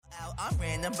I'm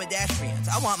random pedestrians.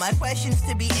 I want my questions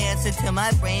to be answered till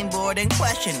my brain bored and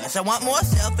questionless. I want more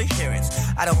self-assurance.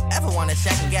 I don't ever want to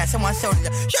second guess. I want someone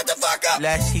to shut the fuck up.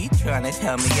 Less he trying to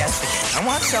tell me yesterday. I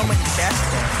want someone to best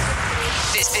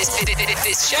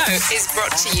This show is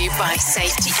brought to you by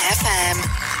Safety FM.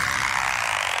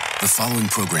 The following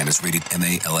program is rated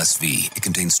MALSV. It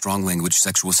contains strong language,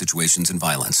 sexual situations, and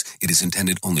violence. It is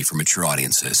intended only for mature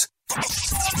audiences.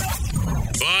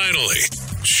 Finally,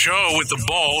 show with the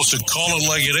balls to call it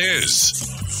like it is.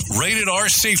 Rated R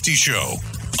Safety Show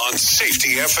on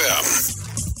Safety FM.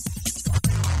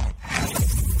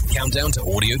 Countdown to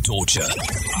audio torture.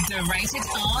 The Rated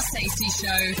R Safety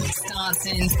Show starts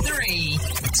in 3,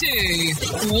 2,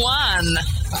 1.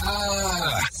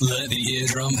 Let the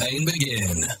eardrum pain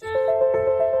begin.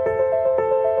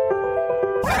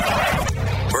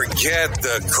 Forget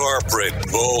the corporate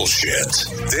bullshit.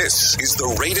 This is the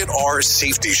Rated R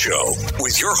Safety Show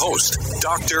with your host,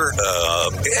 Dr.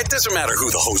 It doesn't matter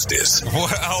who the host is.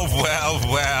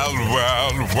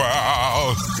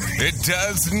 Well. It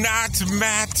does not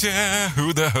matter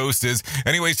who the host is.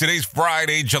 Anyways, today's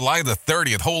Friday, July the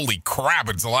 30th. Holy crap,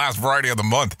 it's the last Friday of the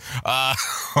month. The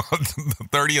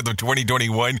 30th of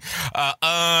 2021.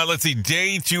 Let's see,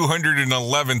 day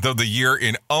 211th of the year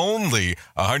and only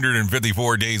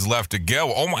 154 days left to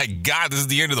go. Oh my God, this is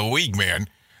the end of the week, man.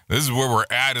 This is where we're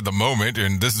at the moment,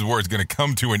 and this is where it's going to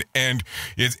come to an end.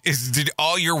 Did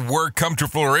all your work come to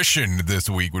fruition this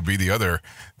week would be the other,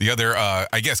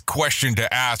 I guess, question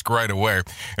to ask right away.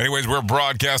 Anyways, we're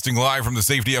broadcasting live from the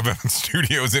Safety FM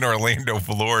studios in Orlando,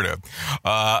 Florida.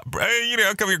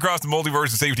 Coming across the multiverse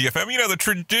of Safety FM, the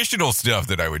traditional stuff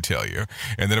that I would tell you.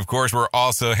 And then, of course, we're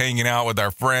also hanging out with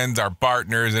our friends, our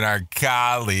partners, and our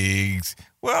colleagues.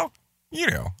 Well,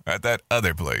 at that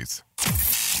other place.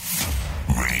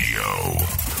 Radio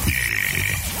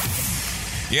Big.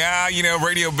 Yeah,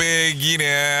 Radio Big,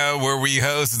 where we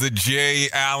host the Jay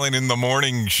Allen in the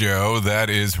Morning Show. That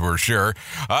is for sure.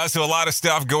 So a lot of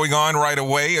stuff going on right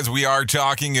away as we are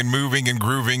talking and moving and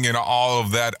grooving and all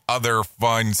of that other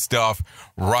fun stuff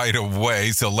right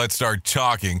away. So let's start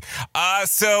talking.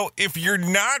 So if you're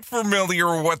not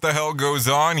familiar with what the hell goes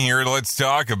on here, let's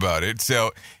talk about it.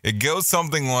 So it goes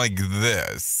something like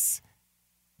this.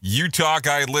 You talk,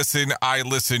 I listen,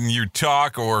 you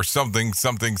talk, or something.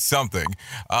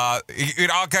 It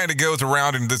all kind of goes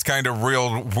around in this kind of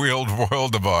real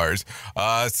world of ours.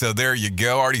 So there you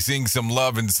go. Already seeing some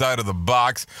love inside of the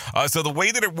box. So the way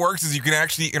that it works is you can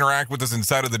actually interact with us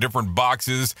inside of the different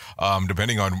boxes,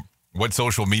 depending on what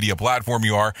social media platform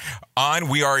you are on.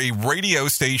 We are a radio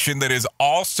station that is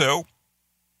also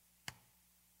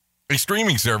a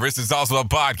streaming service. It's also a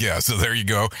podcast. So there you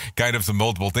go. Kind of some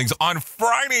multiple things. On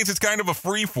Fridays, it's kind of a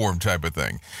free-form type of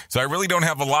thing. So I really don't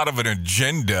have a lot of an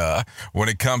agenda when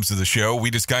it comes to the show.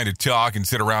 We just kind of talk and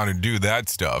sit around and do that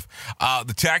stuff.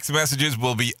 The text messages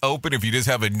will be open. If you just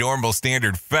have a normal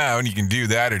standard phone, you can do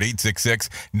that at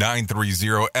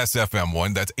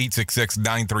 866-930-SFM1. That's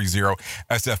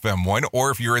 866-930-SFM1.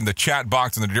 Or if you're in the chat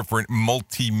box in the different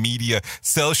multimedia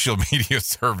social media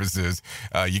services,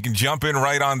 you can jump in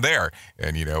right on there.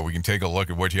 And, we can take a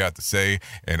look at what you have to say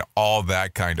and all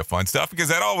that kind of fun stuff, because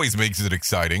that always makes it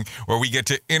exciting, where we get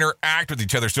to interact with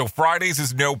each other. So Fridays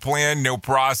is no plan, no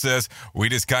process. We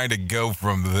just kind of go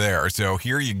from there. So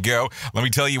here you go. Let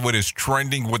me tell you what is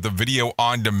trending with the video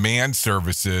on demand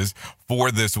services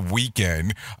for this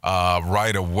weekend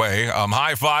right away.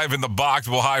 High five in the box.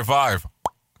 Well, high five.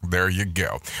 There you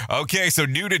go. Okay, so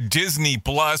new to Disney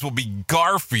Plus will be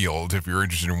Garfield, if you're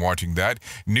interested in watching that.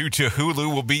 New to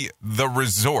Hulu will be The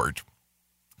Resort.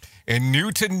 And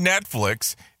new to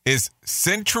Netflix is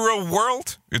Central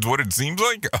World, is what it seems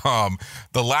like.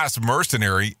 The Last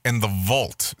Mercenary and The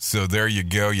Vault. So there you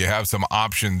go. You have some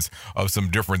options of some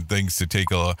different things to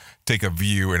take a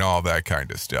view and all that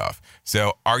kind of stuff.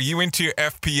 So are you into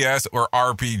FPS or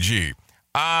RPG?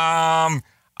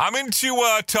 I'm into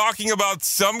talking about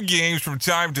some games from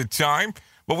time to time,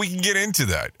 but we can get into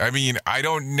that. I mean, I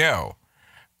don't know.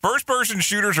 First-person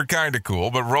shooters are kind of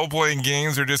cool, but role-playing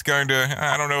games are just kind of,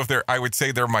 I don't know if I would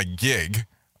say they're my gig.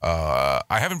 I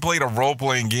haven't played a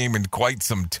role-playing game in quite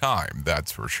some time,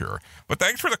 that's for sure. But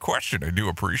thanks for the question. I do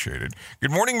appreciate it. Good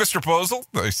morning, Mr. Posel.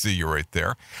 I see you right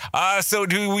there. So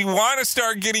do we want to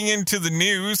start getting into the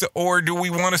news, or do we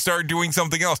want to start doing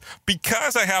something else?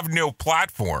 Because I have no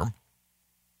platform,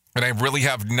 and I really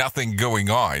have nothing going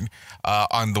on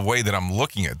the way that I'm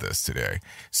looking at this today.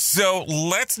 So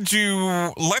let's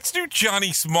do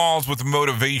Johnny Smalls with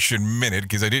Motivation Minute,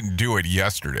 because I didn't do it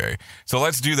yesterday. So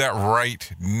let's do that right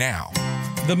now.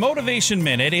 The Motivation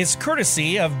Minute is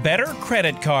courtesy of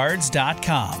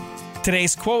BetterCreditCards.com.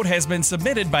 Today's quote has been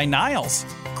submitted by Niles.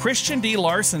 Christian D.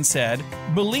 Larson said,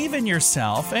 "Believe in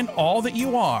yourself and all that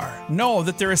you are. Know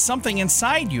that there is something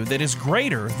inside you that is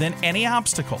greater than any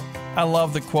obstacle." I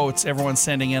love the quotes everyone's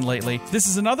sending in lately. This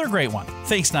is another great one.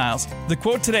 Thanks, Niles. The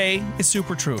quote today is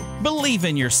super true. Believe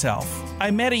in yourself.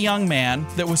 I met a young man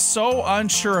that was so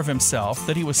unsure of himself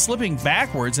that he was slipping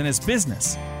backwards in his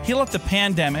business. He let the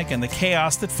pandemic and the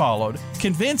chaos that followed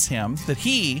convince him that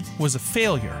he was a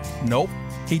failure. Nope.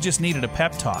 He just needed a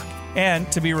pep talk and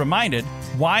to be reminded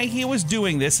why he was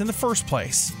doing this in the first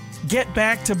place. Get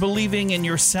back to believing in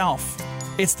yourself.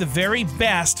 It's the very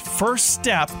best first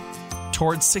step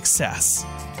towards success.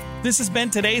 This has been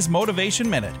today's Motivation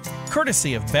Minute,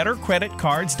 courtesy of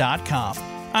BetterCreditCards.com.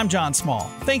 I'm John Small.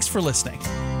 Thanks for listening.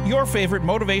 Your favorite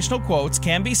motivational quotes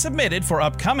can be submitted for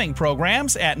upcoming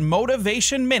programs at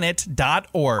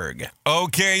motivationminute.org.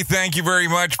 Okay, thank you very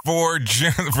much for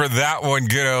that one,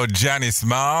 good old Johnny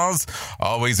Smalls.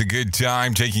 Always a good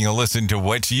time taking a listen to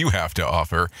what you have to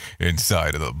offer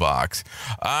inside of the box.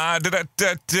 Well,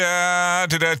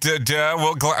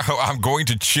 I'm going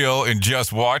to chill and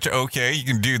just watch. Okay, you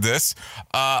can do this.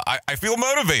 I feel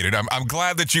motivated. I'm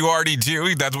glad that you already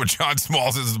do. That's what John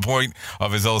Smalls is the point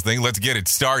of his whole thing. Let's get it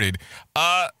started.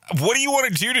 What do you want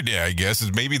to do today, I guess,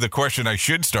 is maybe the question I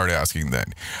should start asking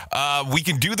then. We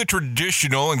can do the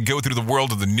traditional and go through the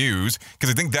world of the news, because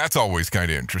I think that's always kind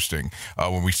of interesting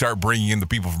when we start bringing in the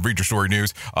people from Feature Story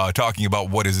News, talking about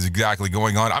what is exactly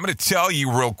going on. I'm going to tell you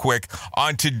real quick,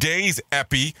 on today's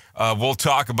Epi, we'll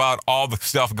talk about all the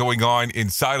stuff going on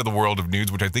inside of the world of news,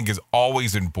 which I think is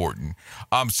always important.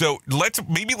 So let's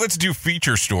do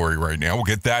Feature Story right now. We'll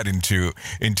get that into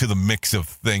the mix of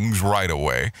things right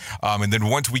away. And then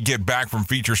once we get back from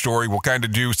Feature Story, we'll kind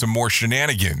of do some more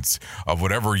shenanigans of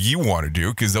whatever you want to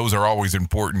do, because those are always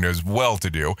important as well to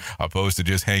do, opposed to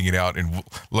just hanging out and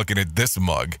looking at this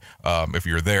mug if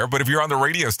you're there. But if you're on the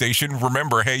radio station,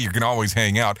 remember, hey, you can always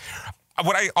hang out.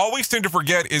 What I always tend to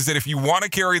forget is that if you want to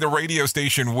carry the radio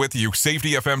station with you,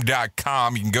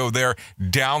 safetyfm.com, you can go there,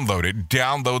 download it,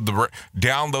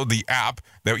 download the app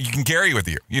that you can carry with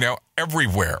you,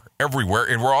 everywhere.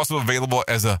 And we're also available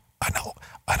as an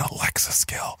Alexa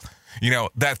skill.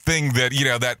 That thing that,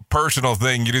 that personal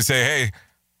thing, you just say, hey,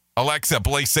 Alexa,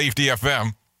 play Safety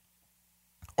FM.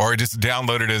 Or just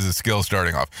download it as a skill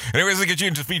starting off. Anyways, let's get you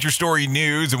into Feature Story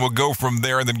News, and we'll go from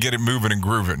there and then get it moving and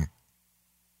grooving.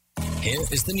 Here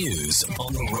is the news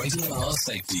on the Radio R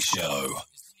Safety Show.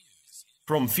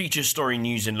 From Feature Story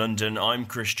News in London, I'm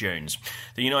Chris Jones.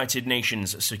 The United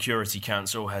Nations Security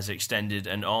Council has extended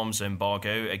an arms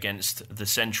embargo against the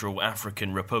Central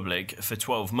African Republic for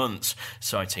 12 months,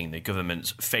 citing the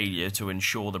government's failure to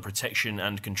ensure the protection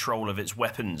and control of its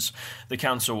weapons. The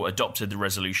Council adopted the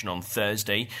resolution on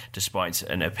Thursday, despite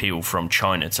an appeal from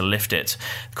China to lift it.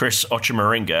 Chris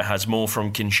Ochimaringa has more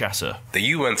from Kinshasa. The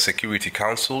UN Security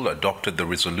Council adopted the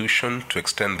resolution to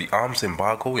extend the arms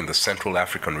embargo in the Central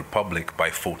African Republic by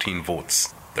 14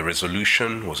 votes. The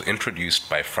resolution was introduced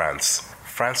by France.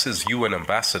 France's UN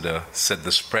ambassador said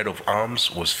the spread of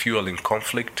arms was fueling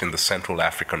conflict in the Central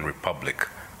African Republic.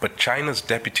 But China's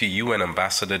deputy UN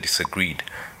ambassador disagreed,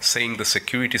 saying the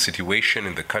security situation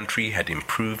in the country had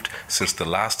improved since the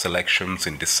last elections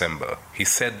in December. He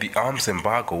said the arms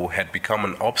embargo had become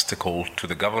an obstacle to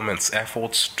the government's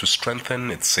efforts to strengthen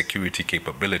its security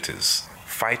capabilities.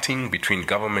 Fighting between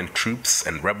government troops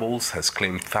and rebels has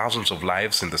claimed thousands of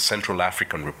lives in the Central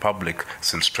African Republic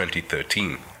since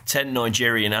 2013. 10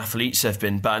 Nigerian athletes have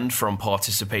been banned from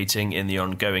participating in the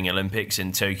ongoing Olympics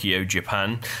in Tokyo,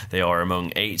 Japan. They are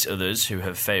among 8 others who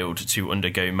have failed to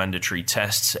undergo mandatory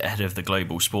tests ahead of the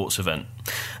global sports event.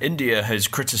 India has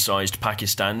criticised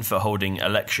Pakistan for holding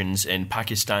elections in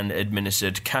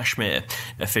Pakistan-administered Kashmir.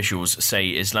 Officials say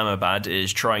Islamabad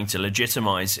is trying to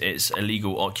legitimise its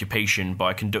illegal occupation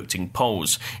by conducting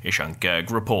polls. Ishan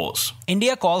Garg reports.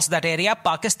 India calls that area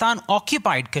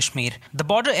Pakistan-occupied Kashmir. The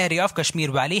border area of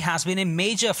Kashmir Valley has been a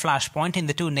major flashpoint in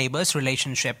the two neighbors'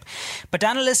 relationship. But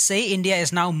analysts say India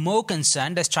is now more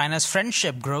concerned as China's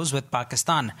friendship grows with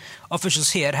Pakistan.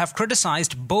 Officials here have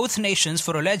criticized both nations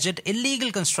for alleged illegal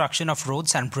construction of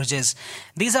roads and bridges.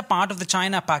 These are part of the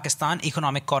China-Pakistan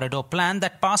Economic Corridor plan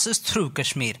that passes through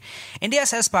Kashmir. India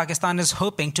says Pakistan is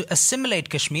hoping to assimilate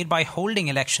Kashmir by holding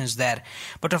elections there.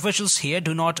 But officials here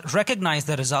do not recognize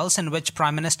the results in which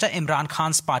Prime Minister Imran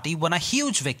Khan's party won a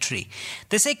huge victory.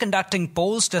 They say conducting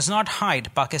polls news does not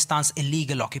hide Pakistan's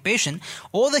illegal occupation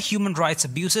or the human rights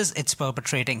abuses it's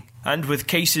perpetrating. And with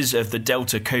cases of the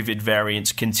Delta COVID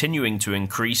variant continuing to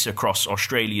increase across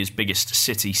Australia's biggest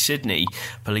city, Sydney,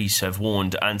 police have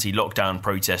warned anti-lockdown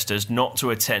protesters not to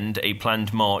attend a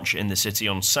planned march in the city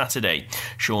on Saturday.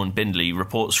 Sean Bindley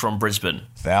reports from Brisbane.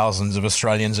 Thousands of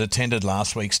Australians attended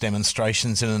last week's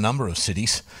demonstrations in a number of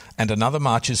cities, and another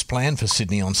march is planned for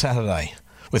Sydney on Saturday,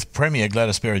 with Premier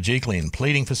Gladys Berejiklian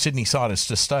pleading for Sydney-siders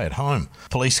to stay at home.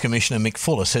 Police Commissioner Mick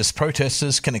Fuller says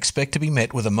protesters can expect to be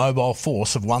met with a mobile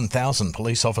force of 1,000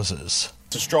 police officers.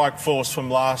 The strike force from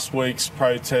last week's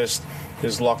protest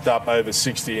has locked up over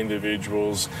 60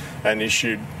 individuals and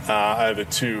issued over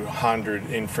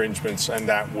 200 infringements, and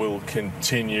that will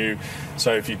continue.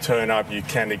 So if you turn up, you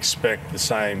can expect the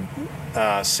same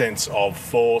sense of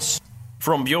force.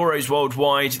 From bureaus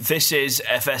worldwide, this is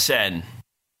FSN.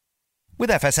 With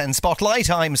FSN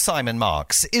Spotlight, I'm Simon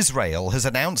Marks. Israel has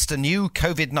announced a new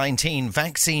COVID-19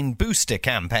 vaccine booster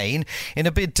campaign in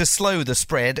a bid to slow the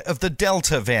spread of the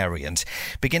Delta variant.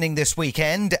 Beginning this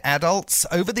weekend, adults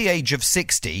over the age of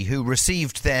 60 who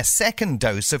received their second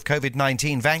dose of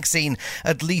COVID-19 vaccine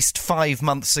at least 5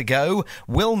 months ago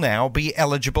will now be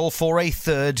eligible for a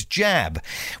third jab.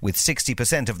 With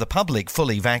 60% of the public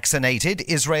fully vaccinated,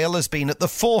 Israel has been at the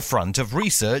forefront of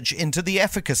research into the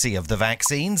efficacy of the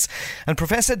vaccines. And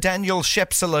Professor Daniel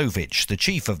Shepselovich, the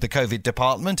chief of the COVID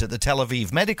department at the Tel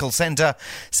Aviv Medical Center,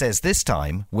 says this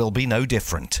time will be no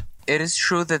different. It is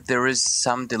true that there is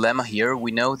some dilemma here.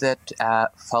 We know that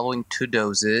following 2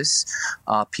 doses,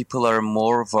 people are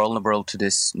more vulnerable to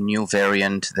this new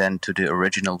variant than to the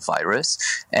original virus.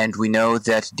 And we know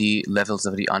that the levels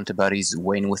of the antibodies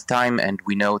wane with time, and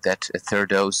we know that a third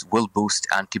dose will boost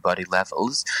antibody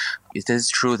levels. It is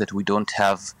true that we don't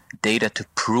have data to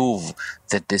prove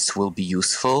that this will be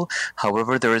useful.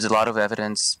 However, there is a lot of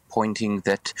evidence pointing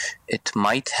that it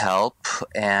might help.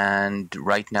 And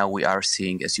right now we are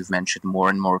seeing, as you've mentioned, more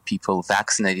and more people,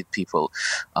 vaccinated people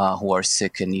who are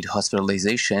sick and need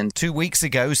hospitalization. 2 weeks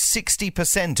ago,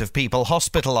 60% of people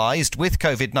hospitalized with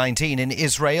COVID-19 in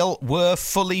Israel were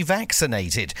fully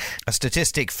vaccinated. A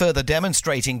statistic further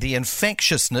demonstrating the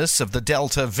infectiousness of the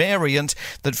Delta variant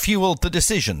that fueled the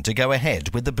decision to go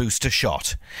ahead with the booster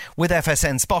shot. With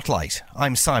FSN Spotlight,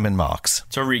 I'm Simon Marks.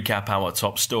 To recap our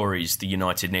top stories, the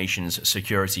United Nations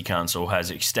Security Council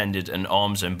has extended an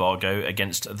arms embargo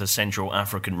against the Central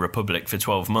African Republic for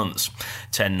 12 months.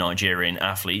 10 Nigerian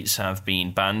athletes have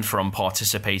been banned from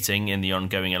participating in the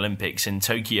ongoing Olympics in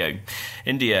Tokyo.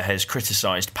 India has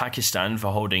criticised Pakistan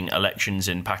for holding elections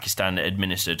in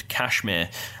Pakistan-administered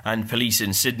Kashmir, and police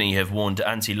in Sydney have warned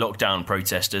anti-lockdown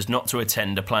protesters not to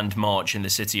attend a planned march in the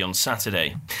city on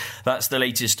Saturday. That's the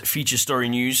latest feature story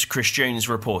news. Chris Jones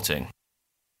reporting.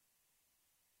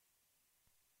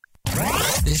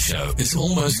 This show is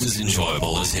almost as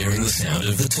enjoyable as hearing the sound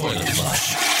of the toilet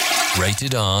flush.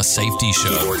 Rated R Safety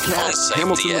Show. Forecast,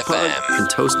 Hamilton FM, and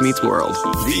Toast Meets World.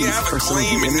 Do you have a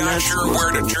claim and not sure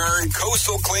where to turn?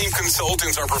 Coastal Claim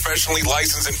Consultants are professionally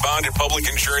licensed and bonded public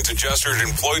insurance adjusters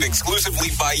employed exclusively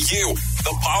by you,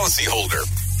 the policyholder,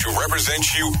 to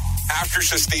represent you after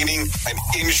sustaining an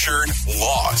insured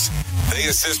loss. They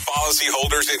assist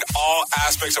policyholders in all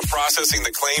aspects of processing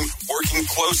the claim, working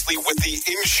closely with the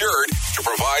insured to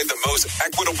provide the most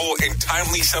equitable and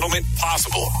timely settlement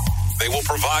possible. They will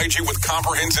provide you with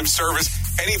comprehensive service,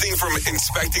 anything from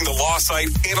inspecting the loss site,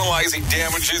 analyzing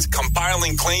damages,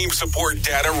 compiling claim support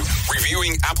data,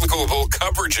 reviewing applicable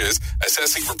coverages,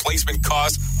 assessing replacement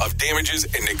costs of damages,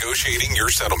 and negotiating your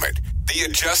settlement. The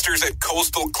adjusters at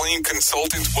Coastal Claim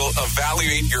Consultants will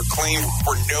evaluate your claim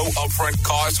for no upfront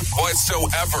cost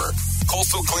whatsoever.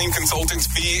 Coastal Claim Consultants'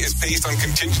 fee is based on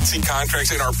contingency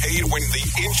contracts and are paid when the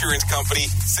insurance company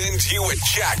sends you a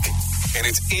check and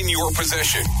it's in your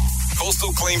possession.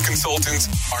 Coastal Claim Consultants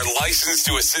are licensed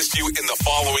to assist you in the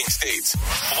following states: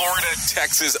 Florida,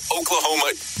 Texas,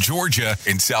 Oklahoma, Georgia,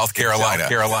 and South Carolina.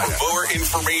 For more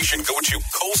information, go to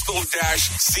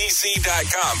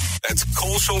coastal-cc.com. That's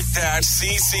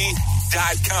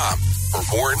coastal-cc.com. For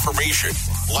more information,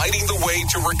 lighting the way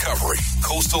to recovery.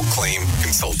 Coastal Claim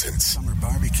Consultants. Summer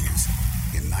barbecues.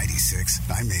 In 96,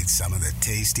 I made some of the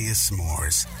tastiest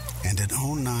s'mores. And in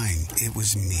 09, it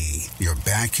was me, your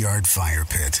backyard fire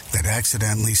pit, that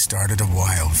accidentally started a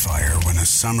wildfire when a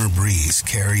summer breeze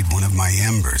carried one of my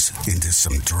embers into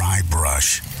some dry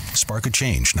brush. Spark a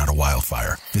change, not a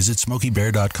wildfire. Visit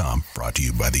SmokeyBear.com. Brought to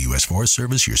you by the U.S. Forest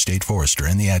Service, your state forester,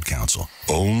 and the Ad Council.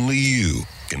 Only you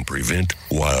can prevent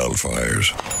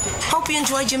wildfires. Hope you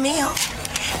enjoyed your meal.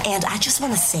 And I just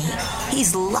want to say,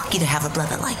 he's lucky to have a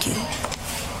brother like you.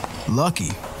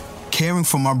 Lucky? Caring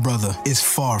for my brother is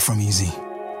far from easy.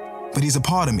 but he's a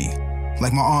part of me,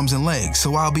 like my arms and legs,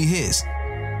 so I'll be his.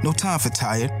 No time for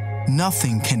tired.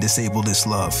 Nothing can disable this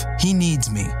love. He needs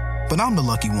me, but I'm the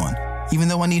lucky one, even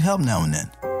though I need help now and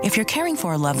then. If you're caring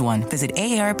for a loved one, visit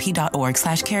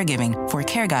aarp.org/caregiving for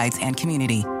care guides and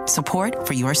community support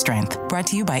for your strength. Brought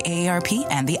to you by AARP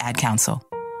and the Ad Council.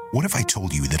 What if I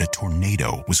told you that a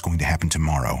tornado was going to happen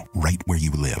tomorrow, right where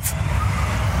you live?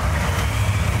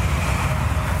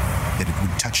 That it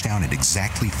would touch down at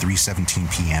exactly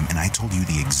 3:17 p.m., and I told you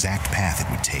the exact path it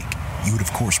would take. You would,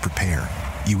 of course, prepare.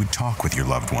 You would talk with your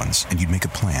loved ones, and you'd make a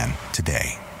plan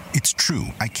today. It's true,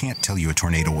 I can't tell you a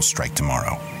tornado will strike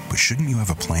tomorrow, but shouldn't you have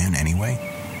a plan anyway?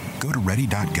 Go to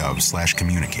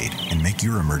ready.gov/communicate and make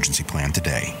your emergency plan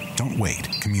today. Don't wait.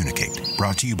 Communicate.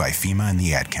 Brought to you by FEMA and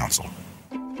the Ad Council.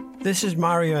 This is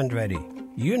Mario Andretti.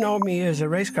 You know me as a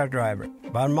race car driver,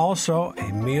 but I'm also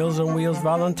a Meals on Wheels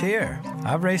volunteer.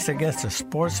 I've raced against the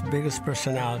sport's biggest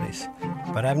personalities,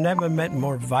 but I've never met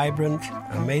more vibrant,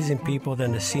 amazing people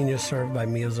than the seniors served by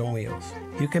Meals on Wheels.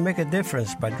 You can make a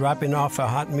difference by dropping off a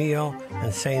hot meal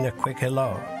and saying a quick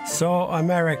hello. So,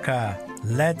 America,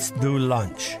 let's do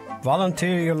lunch.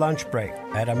 Volunteer your lunch break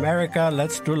at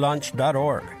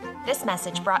americaletsdolunch.org. This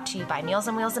message brought to you by Meals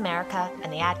on Wheels America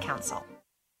and the Ad Council.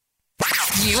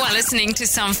 You are listening to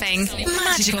something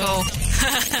magical.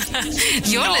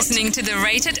 You're listening to the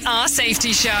Rated R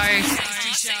Safety Show.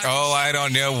 Oh, I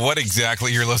don't know what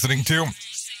exactly you're listening to.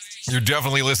 You're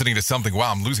definitely listening to something.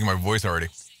 Wow, I'm losing my voice already.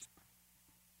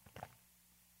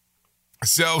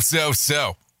 So.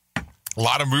 A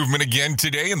lot of movement again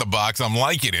today in the box. I'm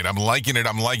liking it. I'm liking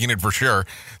it for sure.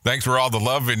 Thanks for all the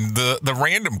love and the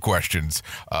random questions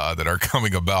that are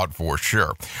coming about for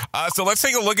sure. So let's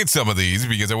take a look at some of these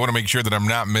because I want to make sure that I'm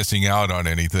not missing out on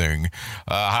anything.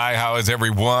 Hi, how is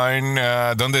everyone?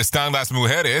 ¿Dónde están las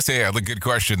mujeres? Yeah, the good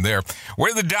question there.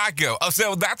 Where did the dot go? Oh,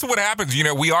 so that's what happens. You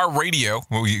know, we are radio.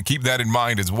 We keep that in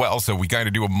mind as well. So we kind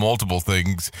of do multiple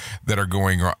things that are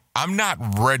going on. I'm not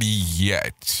ready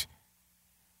yet.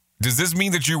 Does this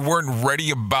mean that you weren't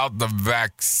ready about the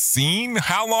vaccine?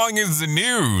 How long is the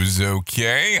news?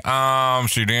 Okay.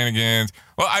 Shenanigans.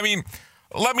 Well, I mean,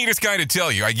 let me just kind of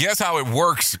tell you. I guess how it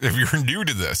works if you're new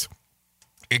to this.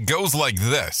 It goes like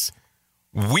this.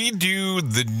 We do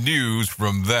the news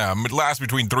from them. It lasts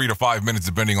between 3 to 5 minutes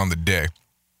depending on the day.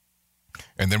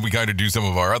 And then we kind of do some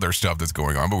of our other stuff that's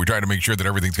going on, but we try to make sure that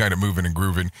everything's kind of moving and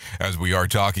grooving as we are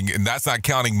talking. And that's not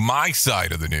counting my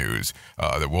side of the news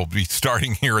that we'll be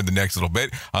starting here in the next little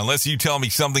bit, unless you tell me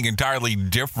something entirely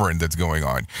different that's going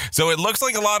on. So it looks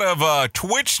like a lot of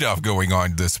Twitch stuff going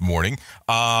on this morning.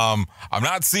 I'm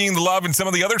not seeing the love in some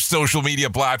of the other social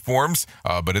media platforms,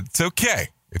 but it's okay.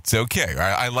 It's okay.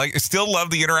 I still love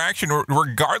the interaction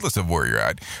regardless of where you're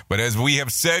at. But as we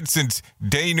have said since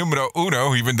day numero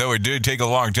uno, even though it did take a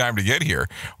long time to get here,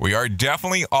 we are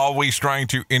definitely always trying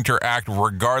to interact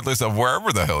regardless of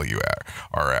wherever the hell you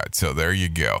are at. So there you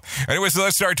go. Anyway, so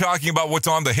let's start talking about what's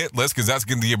on the hit list because that's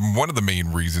going to be one of the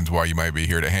main reasons why you might be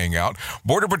here to hang out.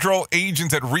 Border Patrol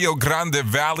agents at Rio Grande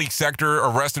Valley sector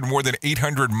arrested more than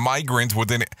 800 migrants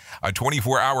within a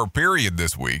 24-hour period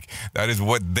this week. That is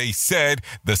what they said.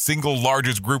 The single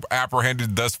largest group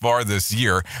apprehended thus far this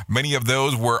year. Many of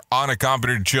those were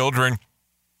unaccompanied children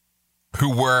who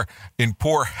were in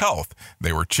poor health.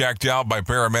 They were checked out by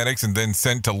paramedics and then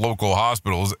sent to local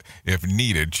hospitals if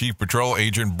needed. Chief Patrol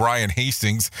Agent Brian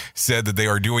Hastings said that they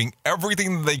are doing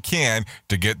everything that they can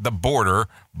to get the border,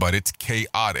 but it's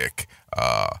chaotic.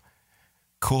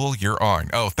 Cool, you're on.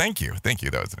 Oh, thank you.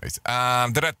 That was nice.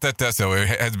 So it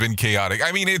has been chaotic.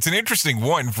 I mean, it's an interesting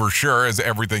one for sure, as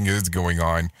everything is going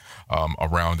on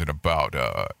around and about.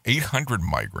 800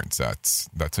 migrants. That's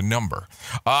a number.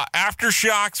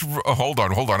 Aftershocks. Hold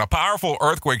on. A powerful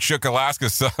earthquake shook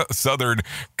Alaska's southern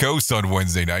coast on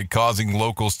Wednesday night, causing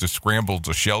locals to scramble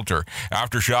to shelter.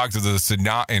 Aftershocks of the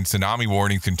tsunami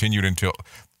warnings continued until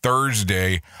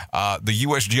Thursday. The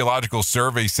U.S. Geological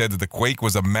Survey said that the quake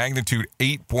was a magnitude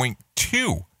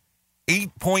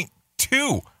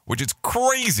 8.2, which is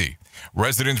crazy.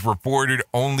 Residents reported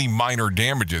only minor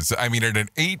damages. I mean, at an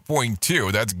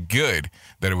 8.2, that's good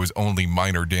that it was only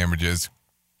minor damages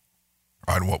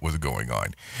on what was going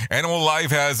on. Animal life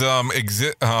has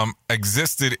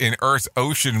existed in Earth's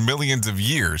ocean millions of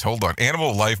years. Hold on.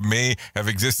 Animal life may have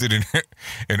existed in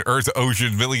Earth's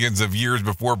ocean millions of years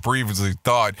before previously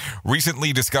thought.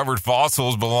 Recently discovered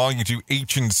fossils belonging to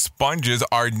ancient sponges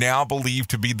are now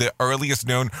believed to be the earliest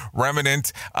known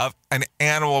remnants of an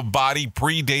animal body,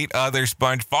 predate other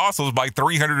sponge fossils by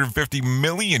 350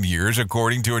 million years,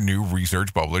 according to a new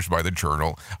research published by the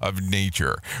Journal of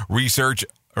Nature. Research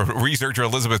researcher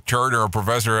Elizabeth Turner, a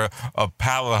professor of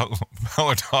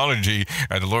paleontology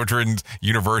at Lutheran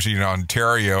University in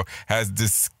Ontario, has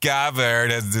discovered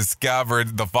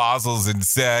the fossils and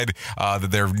said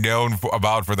that they're known for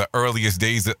the earliest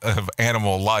days of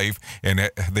animal life,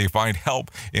 and they find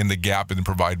help in the gap and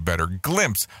provide better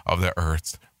glimpse of the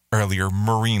Earth's earlier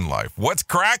marine life. What's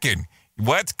cracking?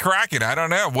 I don't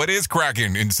know. What is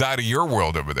cracking inside of your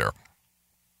world over there?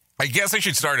 I guess I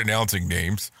should start announcing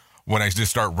names when I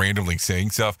just start randomly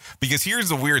saying stuff, because here's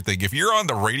the weird thing. If you're on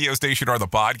the radio station or the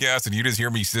podcast and you just hear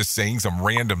me just saying some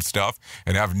random stuff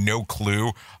and have no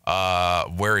clue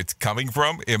where it's coming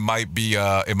from, it might be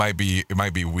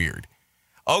weird.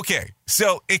 Okay,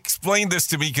 so explain this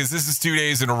to me, because this is 2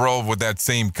 days in a row with that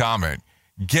same comment.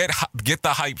 Get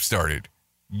the hype started.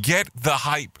 Get the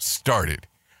hype started.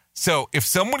 So if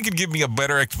someone could give me a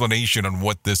better explanation on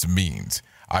what this means,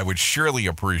 I would surely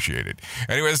appreciate it.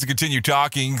 Anyways, to continue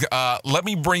talking, let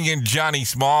me bring in Johnny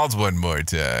Smalls one more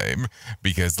time,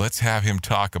 because let's have him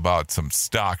talk about some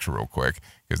stocks real quick,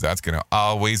 because that's going to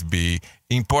always be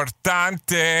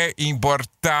importante.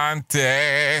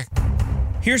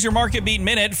 Here's your Market Beat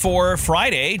Minute for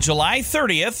Friday, July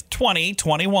 30th,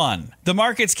 2021. The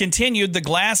markets continued the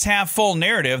glass half full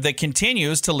narrative that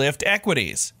continues to lift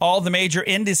equities. All the major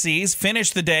indices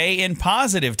finished the day in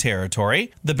positive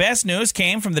territory. The best news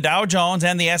came from the Dow Jones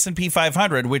and the S&P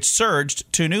 500, which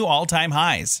surged to new all-time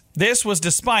highs. This was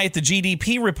despite the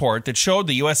GDP report that showed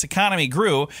the U.S. economy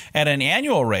grew at an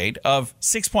annual rate of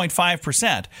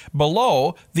 6.5%,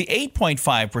 below the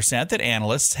 8.5% that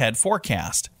analysts had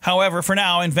forecast. However, for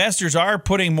now, investors are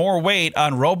putting more weight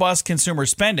on robust consumer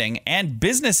spending and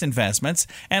business investments,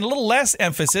 and a little less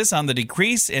emphasis on the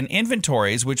decrease in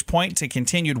inventories, which point to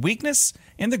continued weakness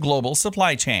in the global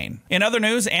supply chain. In other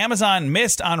news, Amazon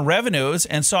missed on revenues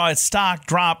and saw its stock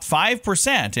drop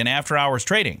 5% in after-hours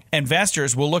trading.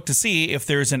 Investors will look to see if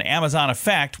there's an Amazon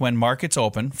effect when markets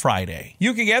open Friday.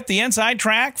 You can get the inside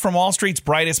track from Wall Street's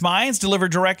brightest minds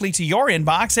delivered directly to your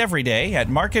inbox every day at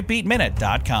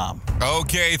MarketBeatMinute.com.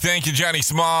 Okay, thank you, Johnny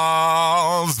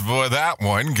Smalls, for that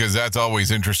one, because that's always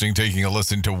interesting, taking a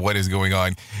listen to what is going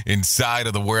on inside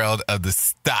of the world of the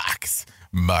stocks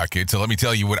market. So let me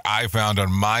tell you what I found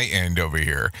on my end over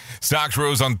here. Stocks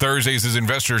rose on Thursdays as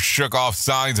investors shook off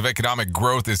signs of economic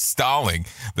growth is stalling.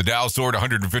 The Dow soared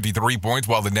 153 points,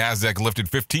 while the Nasdaq lifted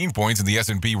 15 points, and the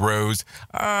S&P rose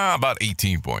about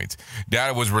 18 points.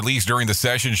 Data was released during the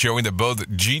session showing that both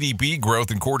GDP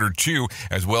growth in Q2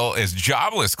 as well as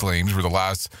jobless claims for the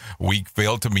last week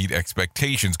failed to meet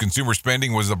expectations. Consumer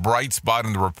spending was a bright spot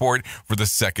in the report for the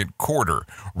second quarter.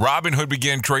 Robinhood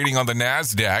began trading on the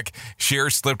Nasdaq. Shares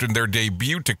slipped in their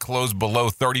debut to close below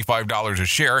 $35 a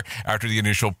share after the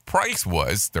initial price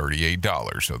was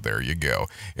 $38. So there you go.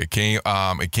 It came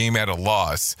at a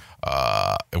loss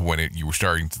when you were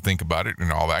starting to think about it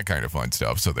and all that kind of fun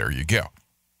stuff. So there you go.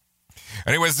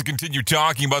 Anyways, to continue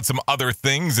talking about some other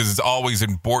things, this is always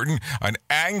important. An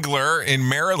angler in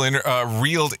Maryland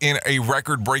reeled in a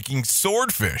record-breaking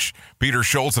swordfish. Peter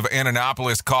Schultz of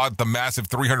Annapolis caught the massive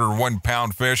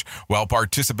 301-pound fish while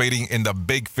participating in the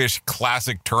Big Fish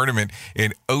Classic tournament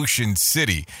in Ocean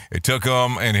City. It took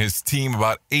him and his team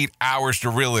about 8 hours to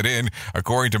reel it in,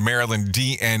 according to Maryland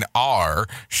DNR.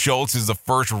 Schultz is the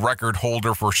first record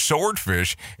holder for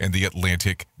swordfish in the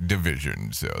Atlantic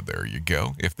Division. So there you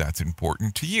go. If that's important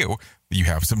to you, you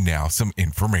have some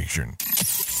information.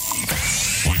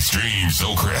 With streams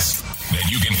so crisp that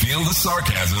you can feel the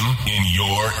sarcasm in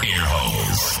your ear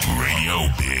holes. Radio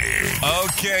Big.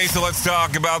 Okay, so let's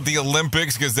talk about the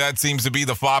Olympics, because that seems to be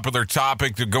the popular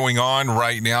topic going on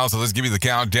right now. So let's give you the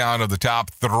countdown of the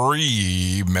top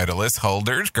 3 medalist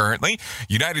holders currently.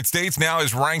 United States now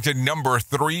is ranked at number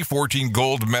 3, 14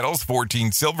 gold medals,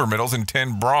 14 silver medals, and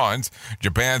 10 bronze.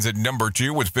 Japan's at number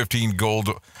 2 with 15 gold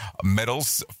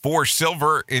medals, 4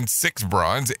 silver, and 6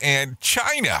 bronze. And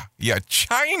China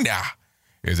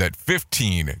is at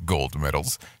 15 gold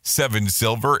medals, 7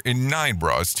 silver, and 9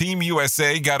 bronze. Team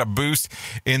USA got a boost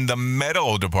in the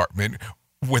medal department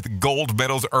with gold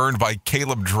medals earned by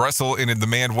Caleb Dressel in the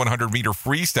men's 100-meter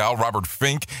freestyle, Robert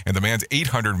Fink in the men's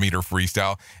 800-meter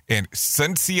freestyle, and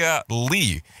Cynthia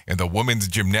Lee in the women's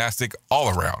gymnastic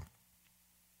all-around.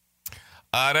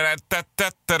 Dressel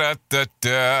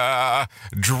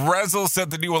set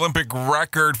the new Olympic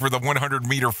record for the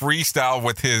 100-meter freestyle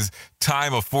with his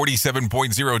time of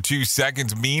 47.02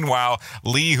 seconds. Meanwhile,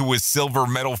 Lee, who was silver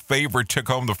medal favorite, took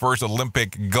home the first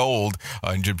Olympic gold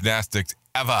in gymnastics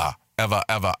ever.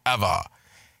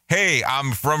 Hey,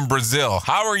 I'm from Brazil.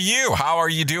 How are you? How are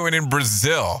you doing in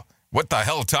Brazil? What the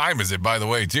hell time is it, by the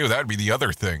way, too? That'd be the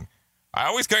other thing. I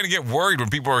always kind of get worried when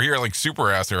people are here like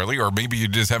super ass early, or maybe you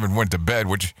just haven't went to bed,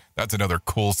 which that's another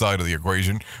cool side of the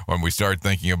equation when we start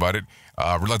thinking about it.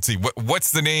 Let's see,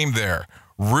 what's the name there?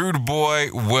 Rude Boy,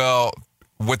 well,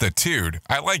 with a tude.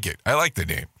 I like it. I like the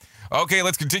name. Okay,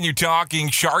 let's continue talking.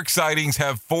 Shark sightings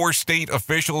have forced state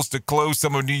officials to close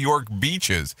some of New York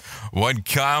beaches. One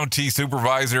county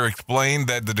supervisor explained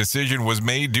that the decision was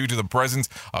made due to the presence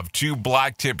of 2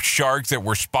 black-tipped sharks that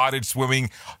were spotted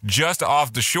swimming just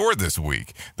off the shore this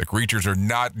week. The creatures are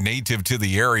not native to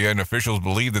the area, and officials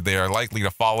believe that they are likely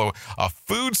to follow a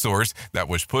food source that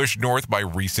was pushed north by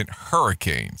recent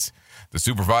hurricanes. The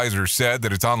supervisor said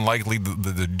that it's unlikely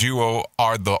the duo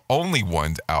are the only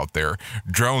ones out there.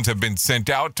 Drones have been sent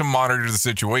out to monitor the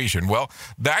situation. Well,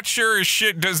 that sure as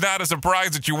shit does not a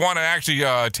surprise that you want to actually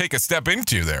take a step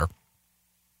into there.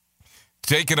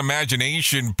 Take an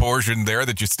imagination portion there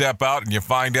that you step out and you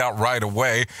find out right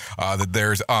away that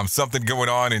there's something going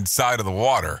on inside of the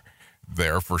water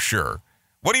there for sure.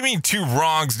 What do you mean 2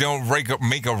 wrongs don't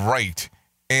make a right?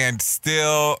 And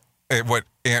still,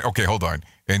 okay, hold on.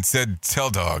 And said, tell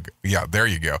dog. Yeah, there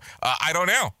you go. I don't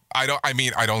know. I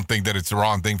don't think that it's the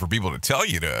wrong thing for people to tell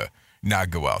you to not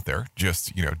go out there.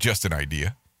 Just an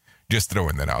idea. Just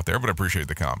throwing that out there, but I appreciate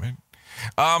the comment.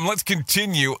 Let's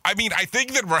continue. I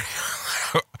think that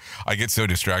I get so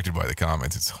distracted by the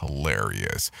comments. It's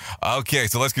hilarious. Okay,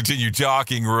 so let's continue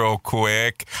talking real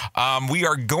quick. We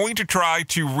are going to try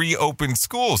to reopen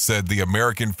schools, said the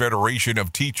American Federation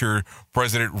of Teachers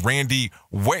President Randy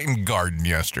Wettengarten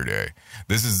yesterday.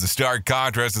 This is the stark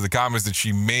contrast to the comments that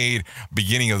she made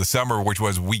beginning of the summer, which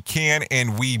was, we can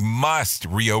and we must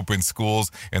reopen schools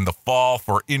in the fall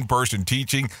for in-person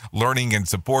teaching, learning, and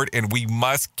support, and we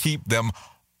must keep them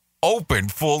open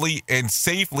fully and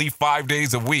safely 5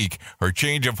 days a week. Her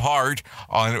change of heart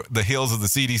on the heels of the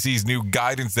CDC's new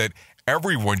guidance that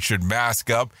everyone should mask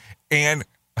up and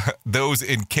those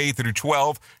in K through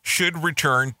 12 should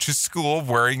return to school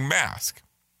wearing masks.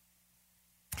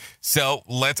 So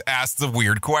let's ask the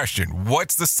weird question.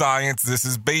 What's the science this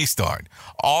is based on?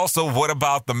 Also, what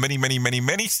about the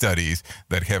many studies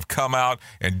that have come out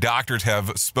and doctors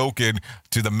have spoken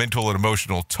to the mental and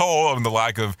emotional toll and the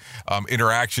lack of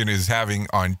interaction is having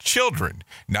on children,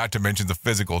 not to mention the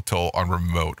physical toll on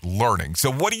remote learning.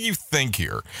 So what do you think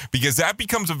here? Because that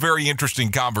becomes a very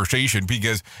interesting conversation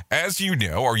because, as you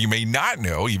know, or you may not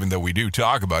know, even though we do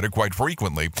talk about it quite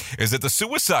frequently, is that the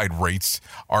suicide rates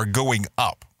are going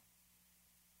up.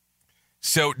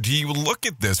 So do you look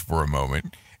at this for a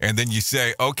moment and then you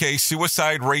say, okay,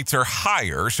 suicide rates are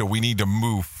higher, so we need to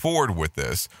move forward with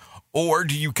this? Or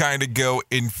do you kind of go,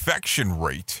 infection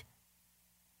rate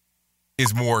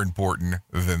is more important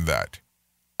than that?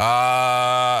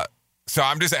 So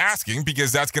I'm just asking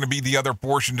because that's going to be the other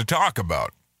portion to talk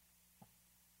about.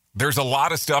 There's a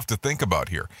lot of stuff to think about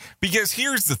here. Because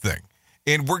here's the thing.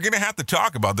 And we're going to have to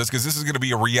talk about this because this is going to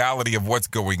be a reality of what's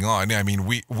going on. I mean,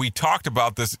 we talked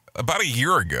about this about a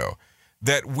year ago,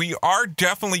 that we are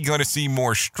definitely going to see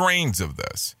more strains of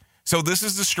this. So this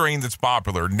is the strain that's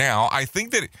popular now. I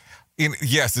think that,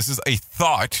 yes, this is a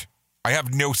thought. I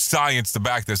have no science to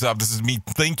back this up. This is me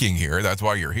thinking here. That's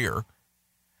why you're here.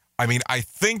 I mean, I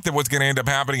think that what's going to end up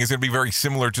happening is going to be very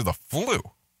similar to the flu,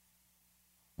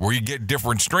 where you get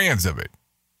different strands of it.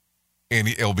 And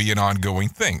it'll be an ongoing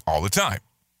thing all the time.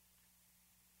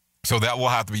 So that will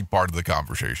have to be part of the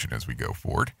conversation as we go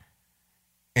forward.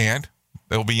 And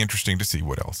it'll be interesting to see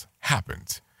what else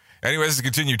happens. Anyways, let's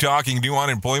continue talking. New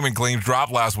unemployment claims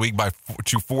dropped last week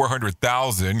to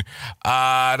 400,000.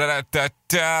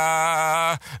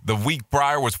 The week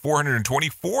prior was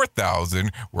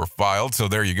 424,000 were filed. So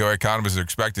there you go. Economists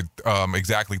expected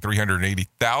exactly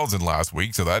 380,000 last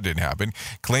week. So that didn't happen.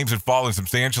 Claims had fallen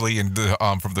substantially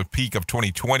from the peak of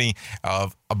 2020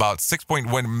 of about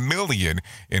 6.1 million.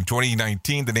 In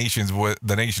 2019, the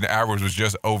nation average was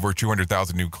just over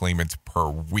 200,000 new claimants per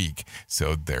week.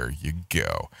 So there you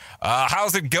go.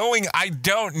 How's it going? I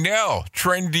don't know.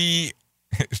 Trendy.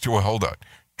 Hold on.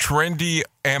 Trendy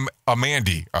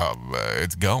Amandi.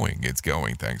 It's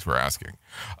going. Thanks for asking.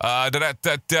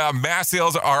 Mask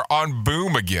sales are on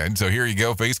boom again. So here you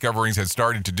go. Face coverings had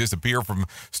started to disappear from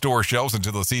store shelves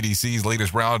until the CDC's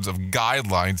latest rounds of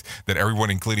guidelines that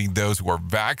everyone, including those who are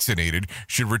vaccinated,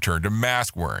 should return to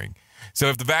mask wearing. So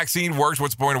if the vaccine works,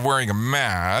 what's the point of wearing a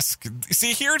mask?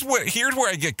 See, here's where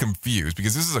I get confused,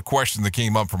 because this is a question that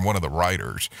came up from one of the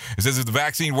writers. It says, if the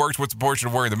vaccine works, what's the point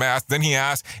of wearing the mask? Then he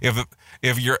asks,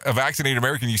 if you're a vaccinated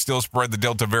American, you still spread the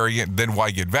Delta variant, then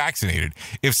why get vaccinated?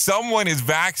 If someone is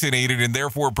vaccinated and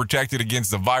therefore protected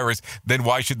against the virus, then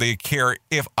why should they care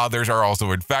if others are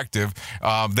also infective?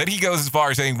 Then he goes as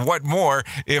far as saying, what more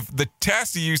if the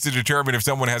test used to determine if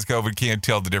someone has COVID can't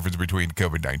tell the difference between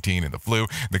COVID-19 and the flu,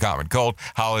 the common cold?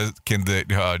 How can they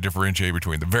differentiate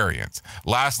between the variants?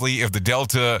 Lastly, if the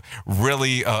Delta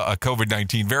really a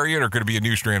COVID-19 variant, or could it be a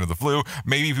new strand of the flu?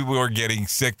 Maybe people are getting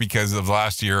sick because of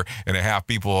last year and a half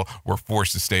people were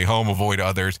forced to stay home, avoid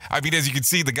others. I mean, as you can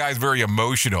see, the guy's very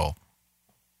emotional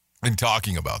in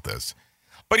talking about this.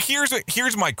 But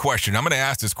here's my question. I'm going to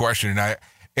ask this question,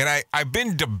 and I've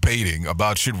been debating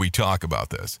about should we talk about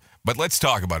this, but let's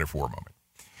talk about it for a moment.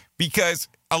 Because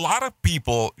a lot of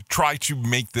people try to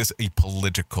make this a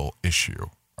political issue,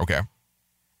 okay?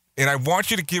 And I want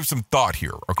you to give some thought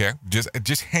here, okay?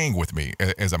 Just hang with me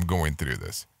as I'm going through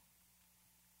this.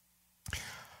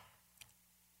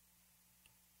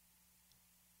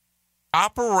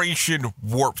 Operation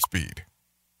Warp Speed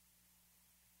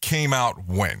came out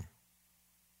when?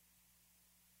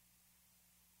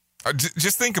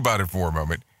 Just think about it for a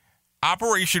moment.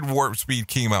 Operation Warp Speed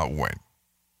came out when?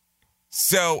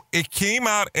 So it came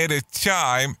out at a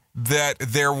time that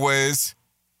there was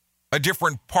a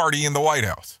different party in the White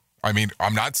House. I mean,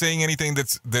 I'm not saying anything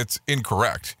that's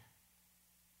incorrect.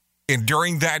 And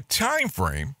during that time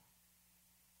frame,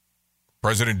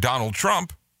 President Donald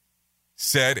Trump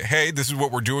said, hey, this is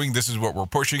what we're doing. This is what we're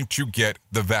pushing to get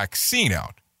the vaccine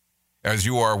out. As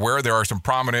you are aware, there are some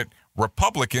prominent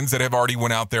Republicans that have already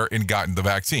went out there and gotten the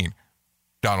vaccine.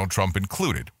 Donald Trump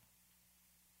included.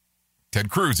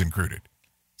 Ted Cruz included.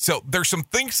 So there's some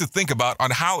things to think about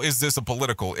on how is this a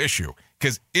political issue?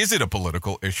 Because is it a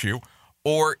political issue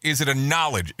or is it a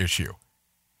knowledge issue?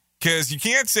 Because you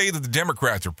can't say that the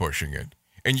Democrats are pushing it,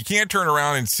 and you can't turn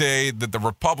around and say that the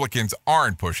Republicans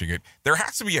aren't pushing it. There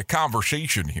has to be a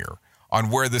conversation here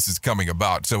on where this is coming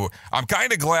about. So I'm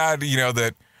kind of glad,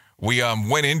 that we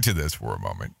went into this for a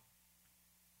moment,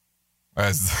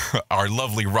 as our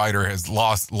lovely writer has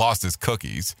lost his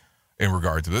cookies in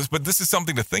regard to this. But this is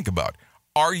something to think about.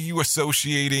 Are you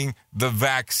associating the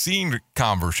vaccine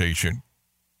conversation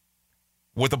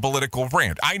with a political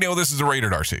rant? I know this is a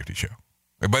Rated R Safety Show,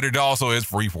 but it also is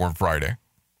Freeform Friday.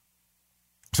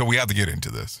 So we have to get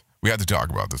into this. We have to talk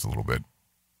about this a little bit.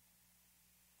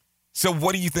 So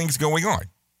what do you think is going on?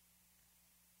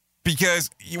 Because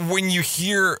when you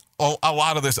hear a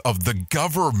lot of this of the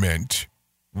government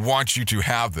wants you to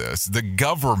have this, the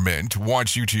government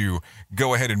wants you to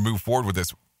go ahead and move forward with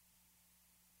this,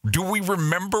 do we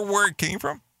remember where it came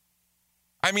from?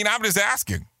 I mean, I'm just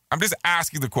asking. I'm just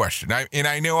asking the question. And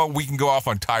I know we can go off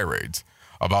on tirades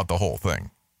about the whole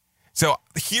thing. So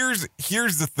here's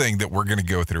the thing that we're going to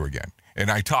go through again. And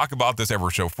I talk about this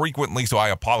ever so frequently, so I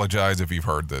apologize if you've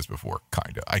heard this before.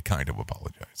 I kind of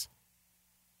apologize.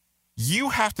 You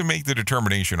have to make the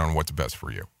determination on what's best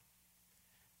for you.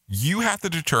 You have to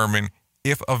determine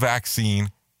if a vaccine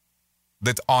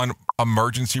that's on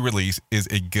emergency release is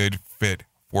a good fit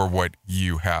for what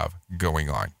you have going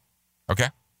on. Okay?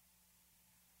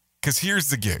 Because here's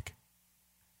the gig.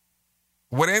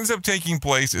 What ends up taking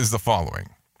place is the following.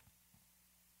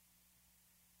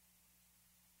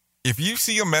 If you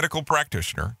see a medical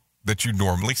practitioner that you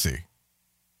normally see,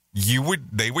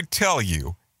 they would tell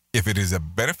you if it is a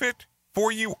benefit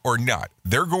for you or not.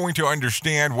 They're going to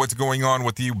understand what's going on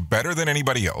with you better than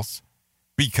anybody else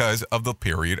because of the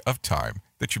period of time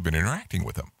that you've been interacting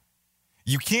with them.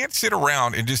 You can't sit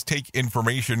around and just take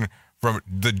information from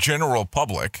the general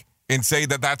public and say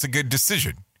that that's a good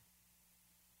decision.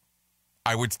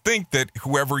 I would think that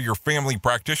whoever your family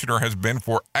practitioner has been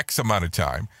for X amount of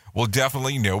time will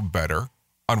definitely know better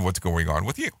on what's going on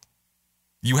with you.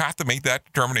 You have to make that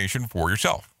determination for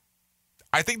yourself.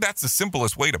 I think that's the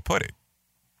simplest way to put it.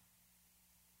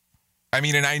 I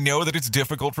mean, and I know that it's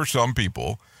difficult for some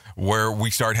people where we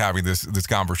start having this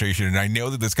conversation, and I know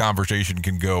that this conversation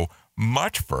can go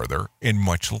much further and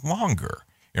much longer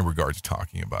in regards to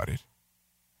talking about it.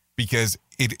 Because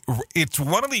it's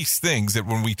one of these things that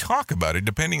when we talk about it,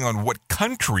 depending on what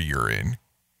country you're in,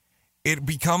 it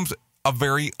becomes a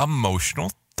very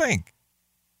emotional thing.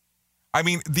 I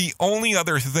mean, the only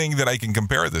other thing that I can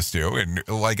compare this to, and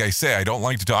like I say, I don't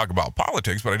like to talk about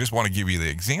politics, but I just want to give you the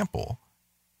example,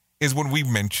 is when we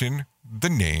mention the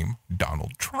name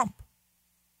Donald Trump.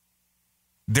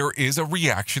 There is a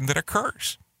reaction that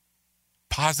occurs,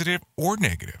 positive or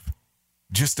negative,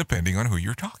 just depending on who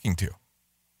you're talking to.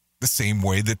 the same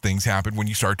way that things happen when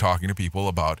you start talking to people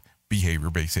about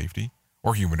behavior-based safety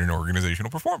or human and organizational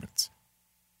performance.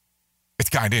 It's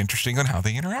kind of interesting on how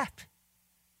they interact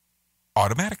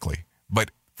automatically.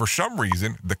 But for some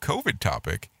reason, the COVID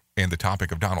topic and the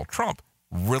topic of Donald Trump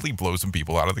really blows some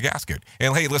people out of the gasket.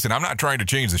 And hey, listen, I'm not trying to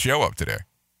change the show up today.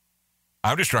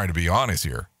 I'm just trying to be honest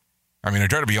here. I mean, I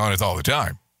try to be honest all the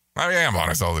time. I am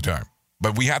honest all the time.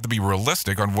 But we have to be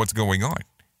realistic on what's going on.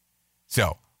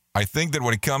 So I think that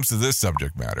when it comes to this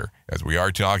subject matter, as we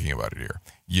are talking about it here,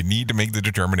 you need to make the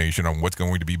determination on what's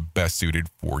going to be best suited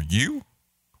for you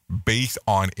based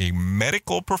on a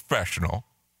medical professional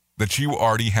that you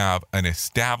already have an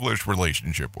established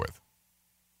relationship with.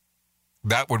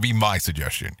 That would be my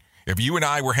suggestion. If you and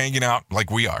I were hanging out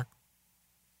like we are,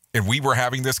 and we were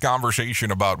having this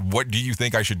conversation about what do you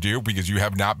think I should do because you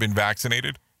have not been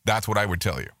vaccinated, that's what I would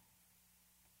tell you.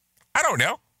 I don't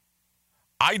know.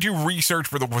 I do research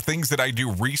for the things that I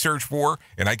do research for,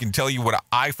 and I can tell you what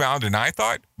I found and I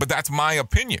thought, but that's my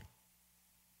opinion.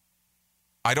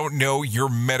 I don't know your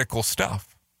medical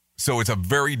stuff, so it's a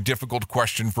very difficult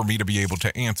question for me to be able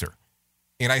to answer.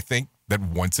 And I think that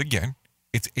once again,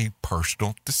 it's a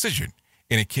personal decision,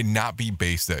 and it cannot be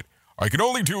based that I can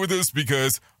only do this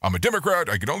because I'm a Democrat,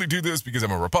 I can only do this because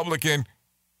I'm a Republican,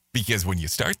 because when you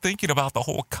start thinking about the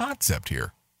whole concept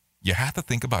here, you have to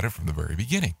think about it from the very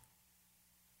beginning.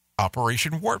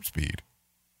 Operation Warp Speed,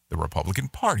 the Republican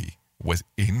Party was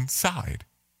inside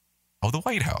of the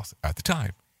White House at the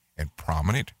time, and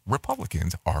prominent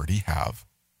Republicans already have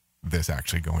this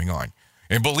actually going on.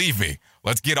 And believe me,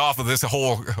 let's get off of this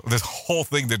whole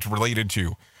thing that's related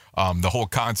to the whole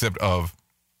concept of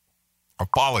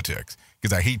politics,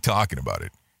 because I hate talking about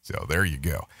it. So there you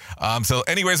go. So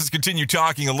anyways, let's continue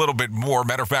talking a little bit more.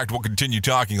 Matter of fact, we'll continue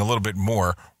talking a little bit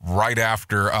more right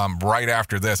after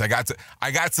this. I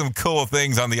got some cool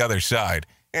things on the other side.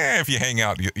 If you hang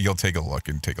out, you'll take a look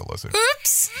and take a listen.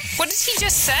 Oops! What did he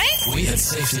just say? We at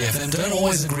Safety FM don't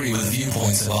always agree with the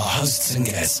viewpoints of our hosts and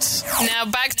guests. Now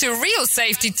back to real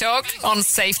safety talk on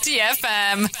Safety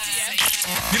FM.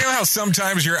 You know how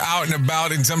sometimes you're out and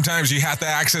about and sometimes you have to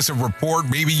access a report,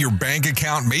 maybe your bank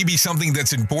account, maybe something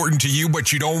that's important to you,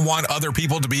 but you don't want other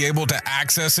people to be able to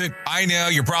access it? I know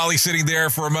you're probably sitting there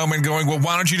for a moment going, well,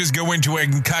 why don't you just go into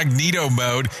incognito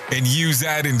mode and use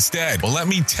that instead? Well, let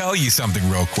me tell you something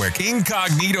real quick.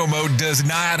 Incognito mode does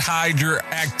not hide your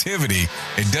activity.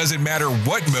 It doesn't matter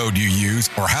what mode you use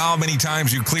or how many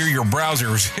times you clear your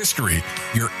browser's history.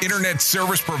 Your internet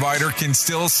service provider can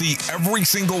still see every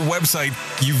single website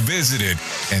you visited.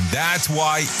 And that's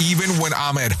why even when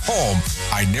I'm at home,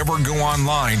 I never go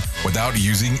online without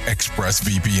using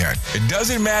ExpressVPN. It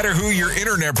doesn't matter who your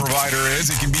internet provider is.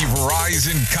 It can be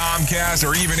Verizon, Comcast,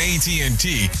 or even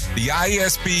AT&T. The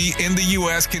ISP in the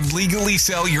U.S. can legally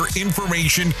sell your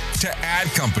information to ad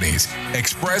companies.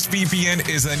 ExpressVPN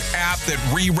is an app that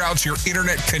reroutes your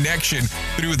internet connection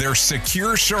through their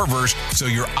secure servers so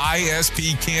your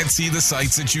ISP can't see the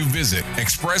sites that you visit.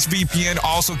 ExpressVPN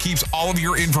also keeps all of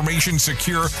your information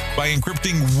secure by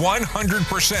encrypting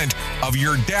 100% of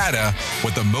your data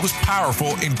with the most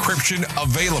powerful encryption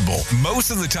available.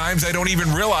 Most of the times, I don't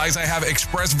even realize I have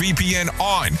ExpressVPN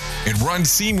on. It runs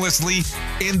seamlessly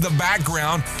in the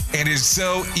background and is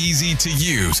so easy to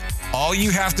use. All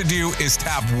you have to do is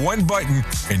tap one button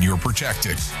and you're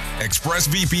protected.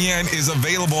 ExpressVPN is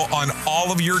available on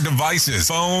all of your devices,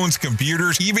 phones,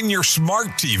 computers, even your smart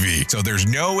TV. So there's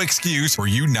no excuse for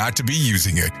you not to be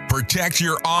using it. Protect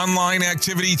your online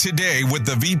activity today with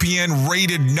the VPN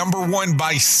rated #1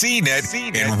 by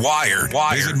CNET and Wired.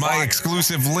 Visit my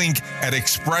exclusive link at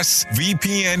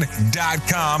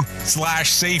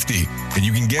expressvpn.com/safety and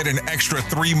you can get an extra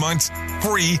 3 months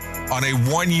free on a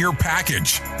 1-year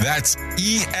package. That's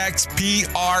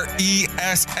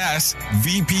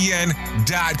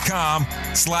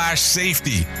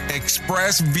expressvpn.com/safety.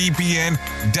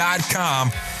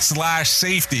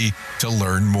 expressvpn.com/safety to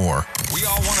learn more. We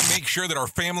all want to make sure that our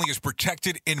family is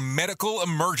protected in medical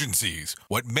emergencies.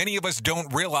 What many of us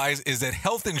don't realize is that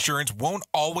health insurance won't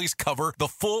always cover the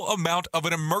full amount of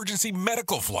an emergency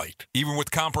medical flight. Even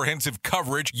with comprehensive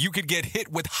coverage, you could get hit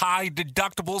with high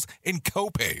deductibles and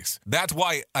copays. That's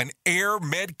why an Air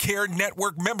Medcare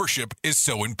Network membership is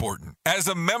so important. As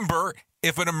a member,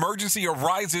 if an emergency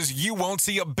arises, you won't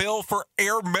see a bill for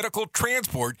air medical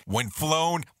transport when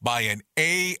flown by an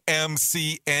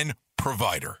AMCN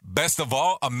provider. Best of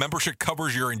all, a membership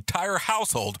covers your entire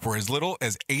household for as little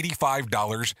as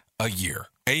 $85 a year.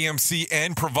 AMC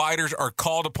and providers are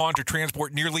called upon to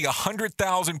transport nearly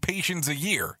 100,000 patients a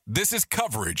year. This is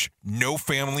coverage no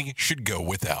family should go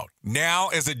without. Now,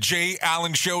 as a Jay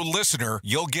Allen Show listener,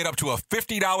 you'll get up to a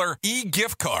 $50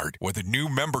 e-gift card with a new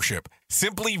membership.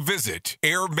 Simply visit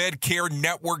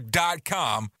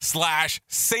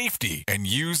airmedcarenetwork.com/safety and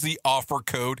use the offer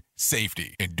code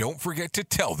SAFETY. And don't forget to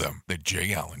tell them that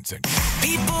Jay Allen sent you.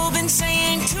 People been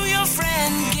saying to your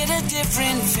friend, get a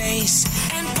different face,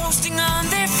 and posting on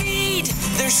their feed,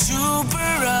 they're super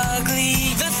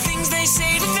ugly. The things they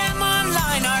say to them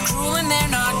online are cruel and they're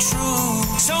not true.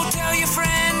 So tell your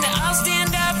friend, I'll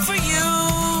stand up for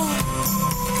you.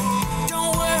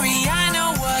 Don't worry, I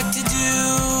know what to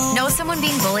do. Know someone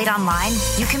being bullied online?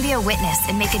 You can be a witness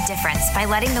and make a difference by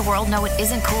letting the world know it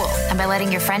isn't cool and by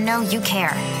letting your friend know you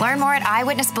care. Learn more at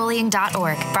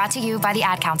eyewitnessbullying.org. Brought to you by the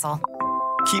Ad Council.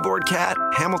 Keyboard Cat,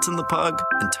 Hamilton the Pug,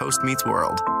 and Toast Meets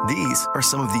World. These are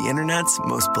some of the internet's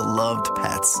most beloved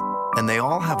pets. And they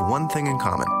all have one thing in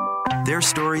common. Their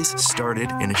stories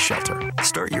started in a shelter.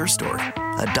 Start your story.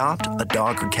 Adopt a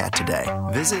dog or cat today.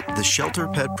 Visit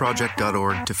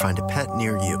theshelterpetproject.org to find a pet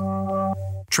near you.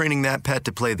 Training that pet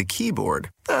to play the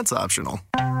keyboard, that's optional.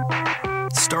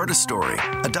 Start a story.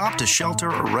 Adopt a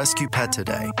shelter or rescue pet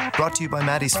today. Brought to you by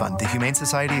Maddie's Fund, the Humane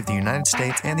Society of the United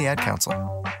States, and the Ad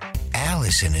Council.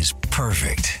 Allison is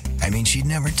perfect. I mean, she'd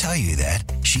never tell you that.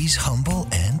 She's humble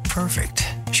and perfect.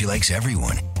 She likes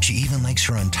everyone. She even likes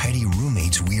her untidy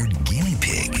roommate's weird guinea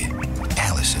pig.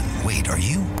 Allison, wait, are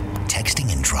you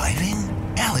texting and driving?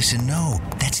 Allison, no.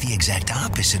 That's the exact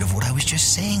opposite of what I was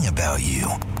just saying about you.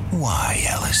 Why,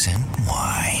 Allison?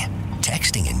 Why?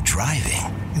 Texting and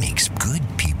driving makes good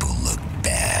people look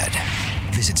bad.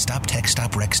 Visit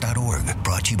StopTextStopWrecks.org.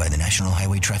 Brought to you by the National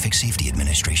Highway Traffic Safety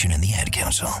Administration and the Ad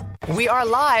Council. We are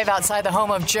live outside the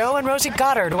home of Joe and Rosie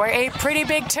Goddard, where a pretty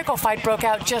big tickle fight broke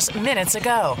out just minutes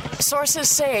ago. Sources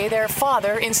say their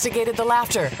father instigated the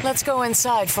laughter. Let's go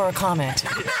inside for a comment.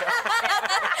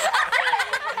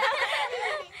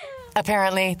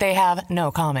 Apparently, they have no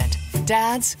comment.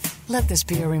 Dads, let this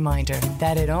be a reminder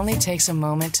that it only takes a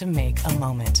moment to make a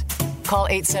moment. Call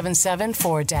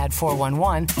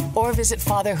 877-4DAD-411 or visit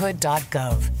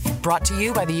fatherhood.gov. Brought to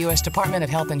you by the U.S. Department of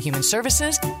Health and Human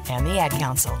Services and the Ad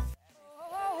Council.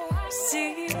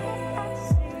 See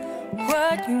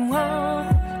what you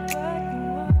want,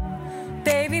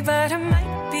 baby, but I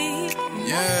might be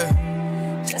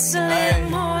just a little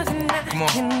more than I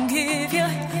can give you.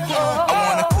 I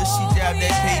want a cushy job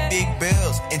that pay big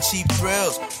bills and cheap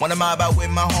thrills. Wanna mob out with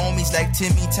my homies like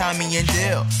Timmy, Tommy, and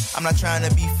Dill. I'm not trying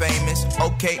to be famous,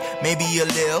 okay, maybe a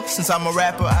little. Since I'm a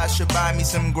rapper, I should buy me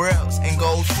some grills and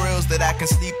gold frills that I can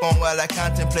sleep on while I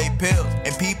contemplate pills.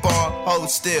 And peep on, hold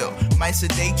still. Might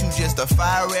sedate you, just a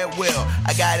fire at will.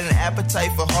 I got an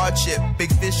appetite for hardship,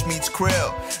 big fish meets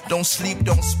krill. Don't sleep,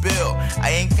 don't spill,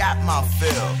 I ain't got my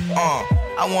fill.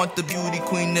 I want the beauty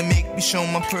queen to make me show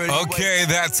my pretty Okay,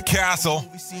 that's Castle.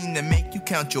 To make you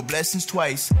count your blessings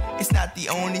twice. It's not the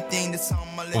only thing that's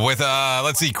on my list. With,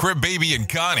 let's see, Crib Baby and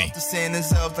Connie. The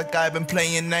Santa's elves like I've been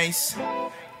playing nice.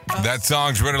 That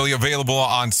song's readily available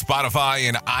on Spotify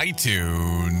and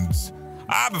iTunes.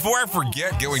 Before I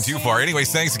forget going too far,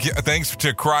 anyways, thanks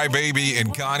to Cry Baby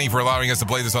and Connie for allowing us to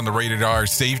play this on the Rated R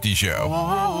Safety Show.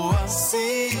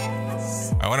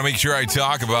 I want to make sure I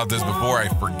talk about this before I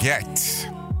forget.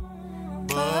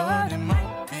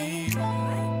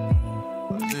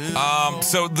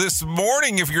 So this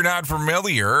morning, if you're not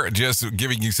familiar, just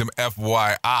giving you some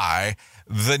FYI,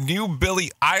 the new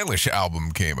Billie Eilish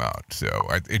album came out. So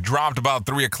it dropped about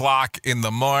 3 o'clock in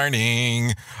the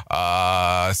morning.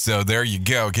 So there you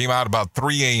go. It came out about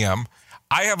 3 a.m.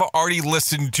 I have already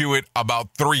listened to it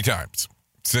about 3 times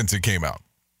since it came out.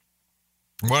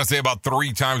 I want to say about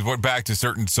 3 times, went back to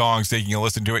certain songs, taking a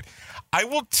listen to it. I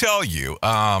will tell you,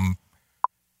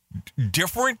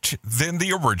 different than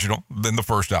the original, than the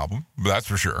first album, that's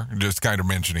for sure. Just kind of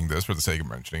mentioning this for the sake of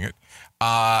mentioning it.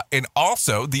 And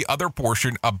also the other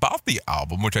portion about the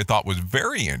album, which I thought was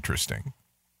very interesting,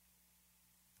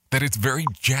 that it's very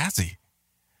jazzy.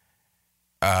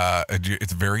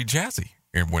 It's very jazzy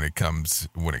when it comes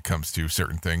to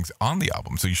certain things on the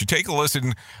album. So you should take a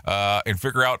listen and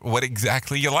figure out what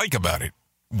exactly you like about it,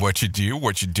 what you do,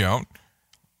 what you don't.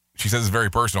 She says it's very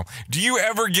personal. Do you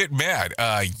ever get mad?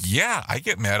 Yeah, I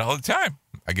get mad all the time.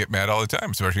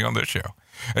 Especially on this show.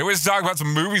 Anyways, let's talk about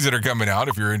some movies that are coming out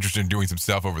if you're interested in doing some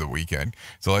stuff over the weekend.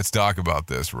 So let's talk about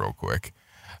this real quick.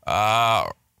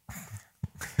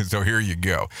 So here you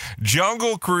go.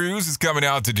 Jungle Cruise is coming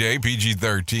out today,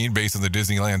 PG-13, based on the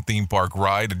Disneyland theme park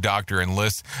ride. A doctor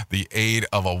enlists the aid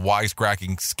of a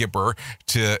wisecracking skipper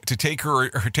to take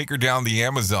her down the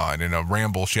Amazon in a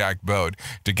Ramble Shack boat.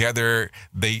 Together,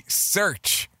 they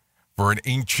search for an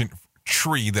ancient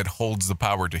tree that holds the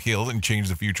power to heal and change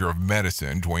the future of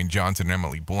medicine. Dwayne Johnson and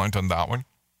Emily Blunt on that one.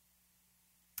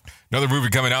 Another movie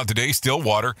coming out today,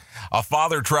 Stillwater. A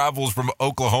father travels from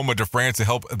Oklahoma to France to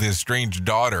help the estranged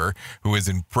daughter who is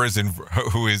in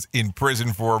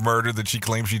prison for a murder that she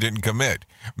claims she didn't commit.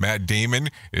 Matt Damon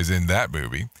is in that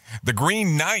movie. The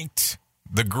Green Knight,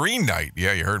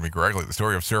 yeah, you heard me correctly. The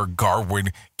story of Sir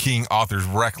Gawain King Arthur's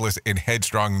reckless and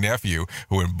headstrong nephew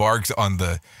who embarks on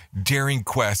the daring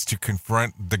quest to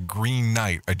confront the Green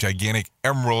Knight, a gigantic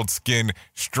emerald-skinned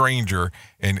stranger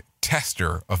and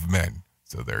tester of men.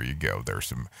 So there you go. There's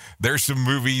some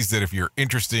movies that if you're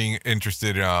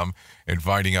interested in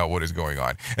finding out what is going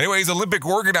on. Anyways, Olympic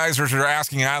organizers are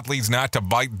asking athletes not to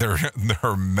bite their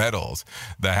medals.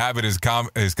 The habit is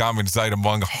common sight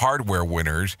among hardware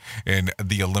winners in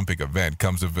the Olympic event.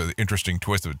 Comes with an interesting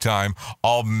twist of time.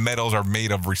 All medals are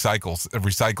made of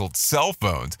recycled cell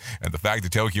phones. And the fact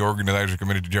that Tokyo organizers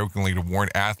committed jokingly to warn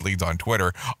athletes on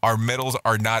Twitter, our medals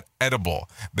are not edible.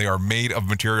 They are made of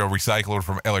material recycled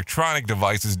from electronic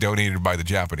devices donated by the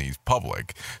Japanese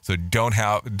public. So don't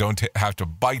have to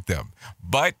bite them.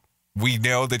 But we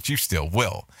know that you still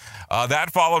will.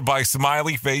 That followed by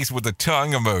smiley face with a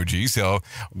tongue emoji. So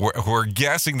we're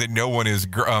guessing that no one is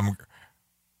in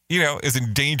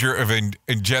danger of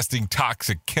ingesting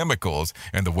toxic chemicals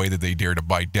and the way that they dare to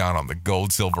bite down on the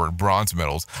gold, silver, and bronze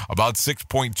medals. About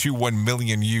 6.21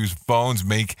 million used phones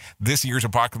make this year's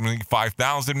approximately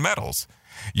 5,000 medals.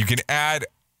 You can add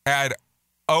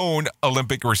own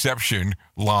Olympic reception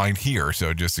line here,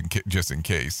 so just in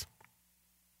case.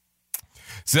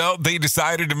 So they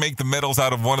decided to make the medals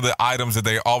out of one of the items that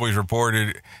they always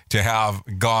reported to have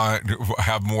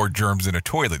more germs than a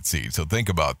toilet seat. So think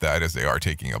about that as they are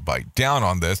taking a bite down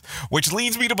on this, which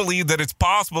leads me to believe that it's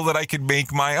possible that I could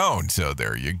make my own. So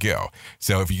there you go.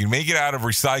 So if you can make it out of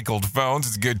recycled phones,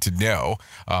 it's good to know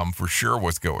for sure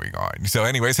what's going on. So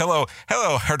anyways, hello,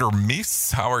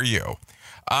 Hermes. How are you?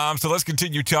 So let's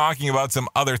continue talking about some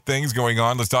other things going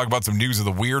on. Let's talk about some news of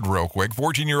the weird real quick.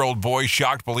 14-year-old boy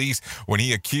shocked police when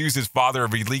he accused his father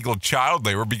of illegal child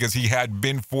labor because he had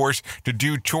been forced to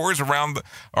do chores around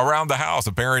the house.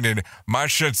 A parent in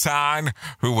Mashatan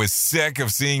who was sick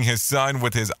of seeing his son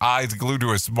with his eyes glued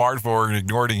to a smartphone and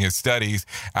ignoring his studies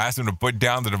asked him to put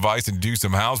down the device and do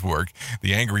some housework.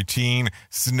 The angry teen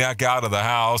snuck out of the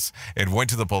house and went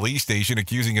to the police station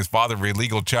accusing his father of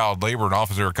illegal child labor. An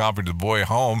officer accompanied the boy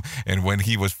home, and when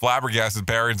he was flabbergasted,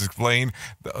 parents explained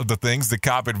the things. The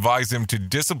cop advised him to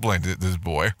discipline this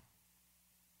boy,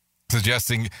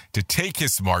 suggesting to take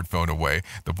his smartphone away.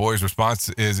 The boy's response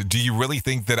is, "Do you really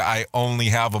think that I only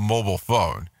have a mobile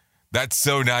phone? That's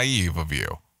so naive of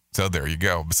you." So there you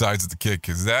go. Besides the kick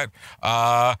is that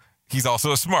he's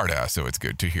also a smartass, so it's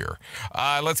good to hear.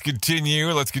 Let's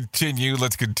continue.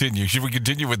 Should we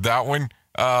continue with that one?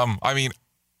 I'm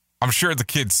sure the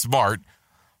kid's smart,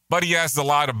 but he asked a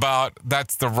lot about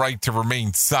that's the right to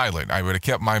remain silent. I would have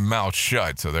kept my mouth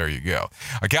shut, so there you go.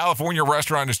 A California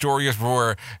restaurant notorious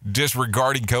for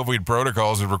disregarding COVID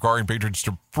protocols and requiring patrons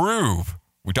to prove,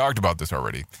 we talked about this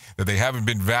already, that they haven't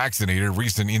been vaccinated. A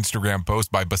recent Instagram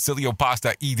post by Basilio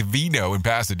Pasta e Vino in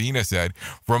Pasadena said,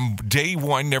 from day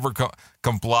one, never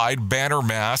complied, banner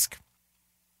mask,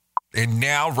 and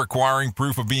now requiring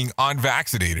proof of being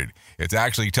unvaccinated. It's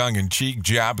actually tongue-in-cheek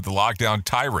jab at the lockdown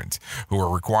tyrants who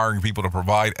are requiring people to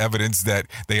provide evidence that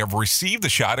they have received the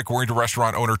shot, according to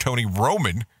restaurant owner Tony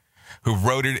Roman, who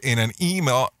wrote it in an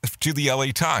email to the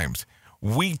LA Times.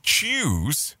 We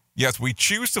choose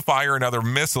to fire another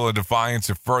missile in defiance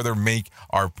to further make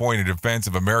our point in defense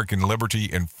of American liberty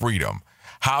and freedom.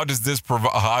 How does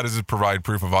it provide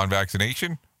proof of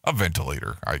unvaccination? A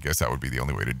ventilator. I guess that would be the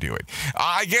only way to do it.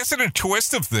 I guess in a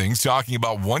twist of things, talking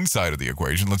about one side of the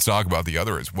equation, let's talk about the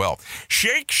other as well.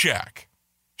 Shake Shack,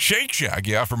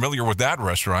 yeah, familiar with that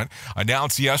restaurant,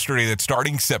 announced yesterday that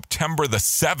starting September the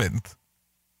 7th,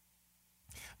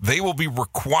 they will be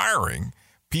requiring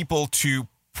people to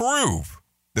prove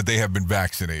that they have been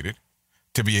vaccinated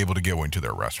to be able to go into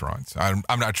their restaurants.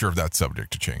 I'm not sure if that's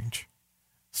subject to change.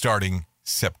 Starting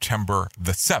September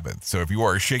the 7th. So if you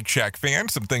are a Shake Shack fan,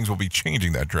 some things will be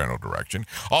changing that general direction.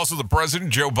 Also, the president,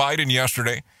 Joe Biden,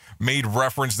 yesterday made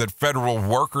reference that federal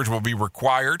workers will be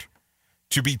required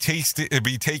to be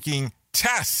taking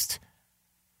tests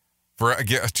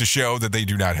to show that they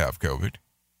do not have COVID.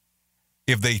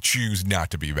 if they choose not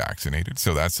to be vaccinated.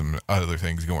 So that's some other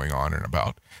things going on and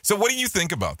about. So what do you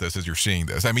think about this as you're seeing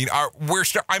this? I mean,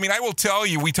 I will tell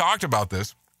you, we talked about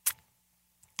this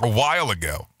a while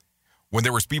ago when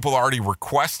there was people already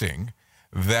requesting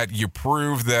that you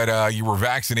prove that you were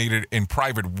vaccinated in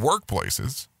private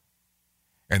workplaces.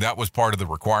 And that was part of the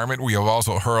requirement. We have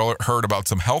also heard about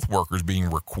some health workers being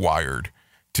required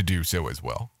to do so as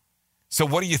well. So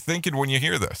what are you thinking when you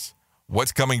hear this?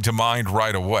 What's coming to mind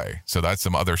right away? So that's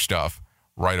some other stuff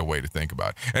right away to think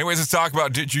about. Anyways, let's talk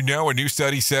about, did you know a new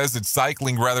study says that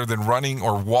cycling rather than running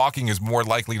or walking is more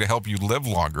likely to help you live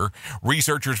longer?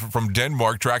 Researchers from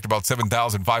Denmark tracked about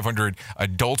 7,500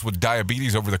 adults with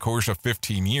diabetes over the course of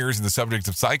 15 years, and the subjects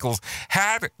of cycles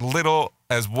had little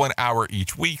as 1 hour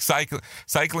each week.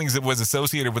 Cycling was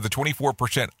associated with a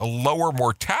 24% lower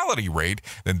mortality rate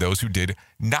than those who did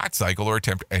not cycle or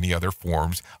attempt any other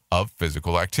forms of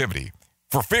physical activity.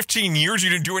 For 15 years, you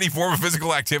didn't do any form of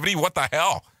physical activity? What the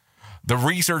hell? The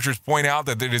researchers point out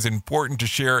that it is important to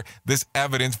share this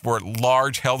evidence for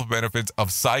large health benefits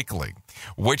of cycling,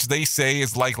 which they say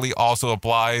is likely also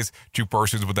applies to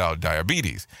persons without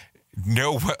diabetes.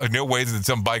 No way that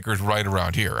some bikers ride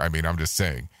around here. I mean, I'm just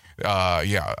saying.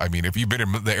 Yeah, I mean, if you've been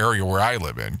in the area where I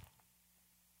live in,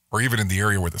 or even in the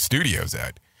area where the studio's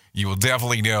at, you will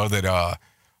definitely know that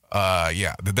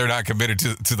that they're not committed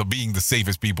to being the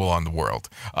safest people on the world.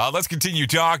 Let's continue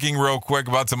talking real quick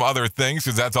about some other things,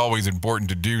 because that's always important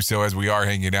to do so as we are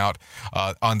hanging out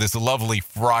on this lovely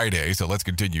Friday. So let's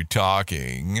continue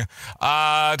talking.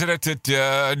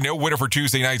 No winner for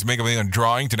Tuesday night's Mega Million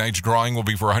drawing. Tonight's drawing will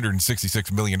be for $166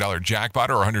 million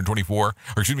jackpot, or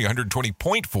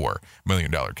 $120.4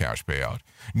 million cash payout.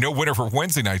 No winner for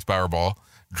Wednesday night's Powerball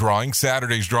drawing.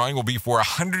 Saturday's drawing will be for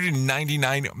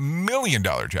 $199 million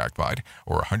jackpot,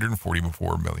 or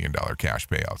 $144 million cash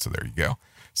payout. So there you go.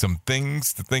 Some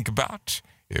things to think about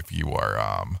if you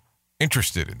are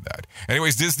interested in that.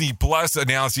 Anyways, Disney Plus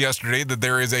announced yesterday that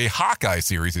there is a Hawkeye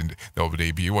series that will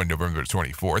debut on November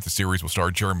 24th. The series will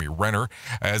star Jeremy Renner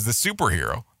as the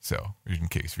superhero. So in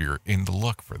case you're in the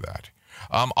look for that.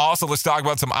 Also, let's talk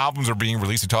about some albums that are being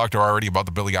released. We talked already about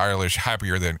the Billie Eilish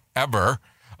Happier Than Ever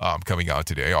coming out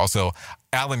today. Also,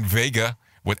 Alan Vega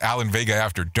with Alan Vega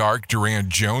After Dark, Duran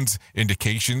Jones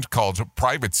Indications called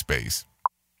Private Space,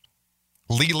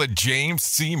 Leela James,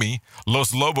 See Me,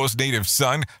 Los Lobos Native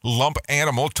Son, Lump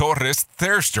Animal, Torres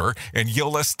Thirster, and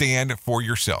Yola Stand For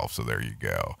Yourself. So there you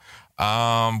go.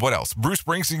 What else? Bruce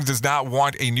Springsteen does not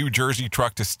want a New Jersey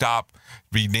truck to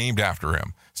be named after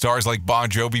him. Stars like Bon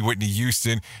Jovi, Whitney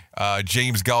Houston,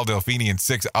 James Gandolfini, and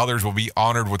 6 others will be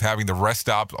honored with having the rest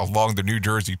stop along the New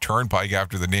Jersey Turnpike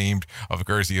after the named of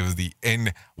courtesy of the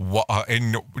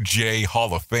NJ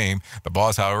Hall of Fame. The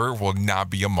boss, however, will not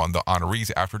be among the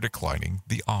honorees after declining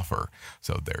the offer.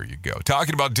 So there you go.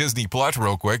 Talking about Disney Plus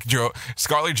real quick,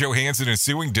 Scarlett Johansson is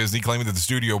suing Disney, claiming that the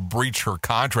studio breached her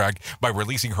contract by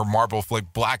releasing her Marvel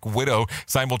flick Black Widow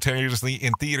simultaneously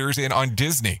in theaters and on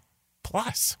Disney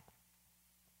Plus.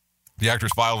 The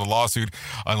actress filed a lawsuit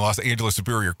on Los Angeles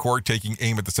Superior Court, taking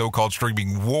aim at the so-called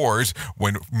streaming wars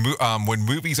when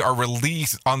movies are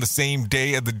released on the same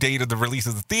day as the date of the release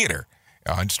of the theater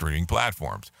on streaming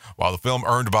platforms. While the film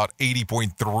earned about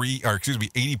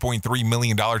 $80.3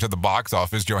 million at the box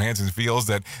office, Johansson feels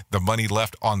that the money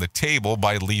left on the table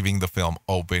by leaving the film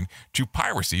open to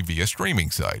piracy via streaming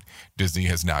site. Disney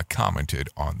has not commented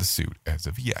on the suit as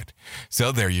of yet.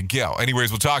 So there you go.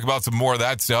 Anyways, we'll talk about some more of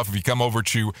that stuff if you come over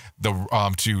to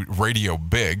the to Radio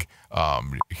Big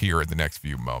here in the next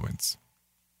few moments.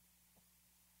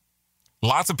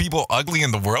 Lots of people ugly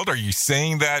in the world. Are you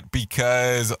saying that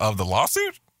because of the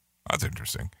lawsuit? That's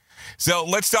interesting. So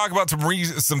let's talk about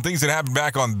some things that happened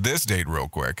back on this date real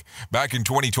quick. Back in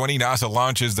 2020, NASA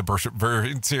launches the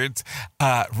Perseverance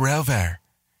rover,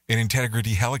 an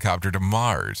Integrity helicopter, to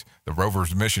Mars. The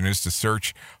rover's mission is to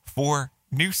search for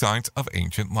new signs of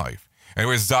ancient life.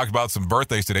 Anyways, let's talk about some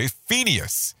birthdays today.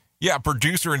 Phineas. Yeah,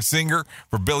 producer and singer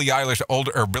for Billie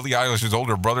Eilish's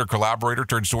older brother, collaborator,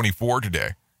 turns 24 today.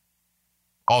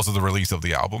 Also the release of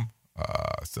the album.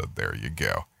 So there you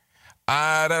go.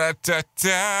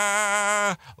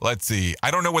 Let's see.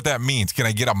 I don't know what that means. Can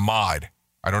I get a mod?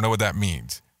 I don't know what that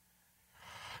means.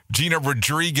 Gina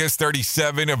Rodriguez,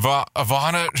 37. Yvonne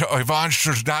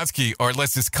Straczynski, or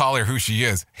let's just call her who she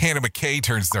is. Hannah McKay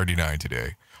turns 39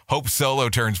 today. Hope Solo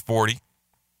turns 40.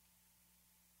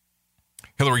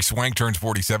 Hilary Swank turns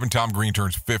 47. Tom Green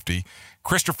turns 50.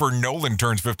 Christopher Nolan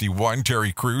turns 51.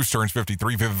 Terry Crews turns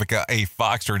 53. Vivica A.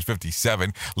 Fox turns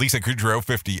 57. Lisa Kudrow,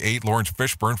 58. Lawrence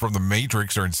Fishburne from The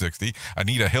Matrix turns 60.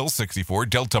 Anita Hill, 64.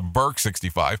 Delta Burke,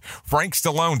 65. Frank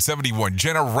Stallone, 71.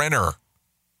 Jenna Renner,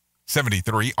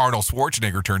 73. Arnold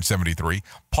Schwarzenegger turns 73.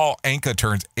 Paul Anka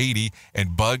turns 80.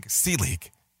 And Bug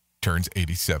Selig turns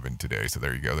 87 today. So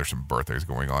there you go. There's some birthdays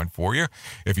going on for you.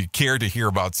 If you care to hear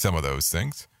about some of those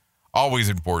things, always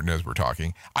important as we're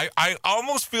talking. I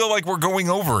almost feel like we're going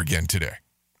over again today.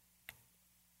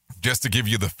 Just to give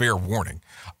you the fair warning.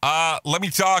 Let me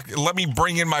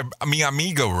bring in mi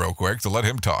amigo real quick to let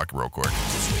him talk real quick.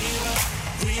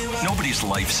 Nobody's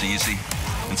life's easy,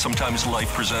 and sometimes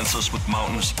life presents us with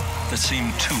mountains that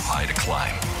seem too high to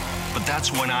climb. But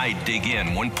that's when I dig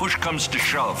in. When push comes to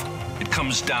shove, it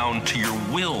comes down to your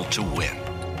will to win.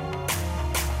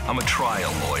 I'm a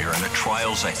trial lawyer, and a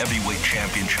trial's a heavyweight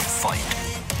championship fight.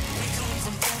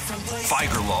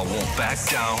 Figer Law won't back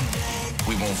down,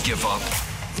 we won't give up,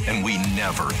 and we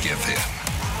never give in.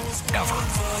 Ever.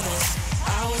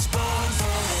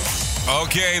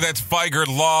 Okay, that's Figer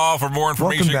Law. For more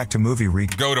information, welcome back to Movie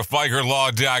Recap. Go to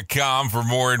FigerLaw.com for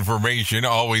more information.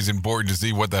 Always important to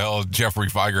see what the hell Jeffrey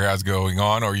Figer has going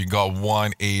on, or you can call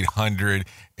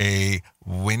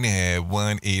 1-800-A-WINNER,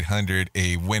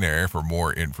 1-800-A-WINNER for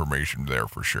more information there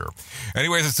for sure.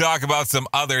 Anyways, let's talk about some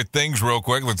other things real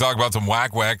quick. Let's talk about some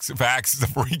whack facts. The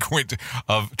frequency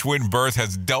of twin birth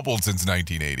has doubled since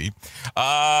 1980.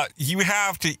 You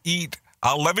have to eat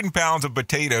 11 pounds of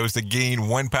potatoes to gain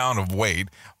 1 pound of weight,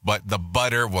 but the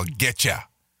butter will get you.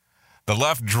 The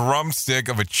left drumstick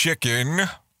of a chicken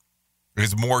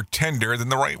is more tender than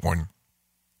the right one.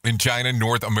 In China,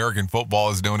 North American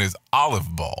football is known as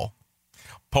olive ball.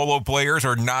 Polo players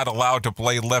are not allowed to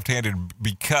play left-handed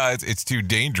because it's too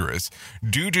dangerous.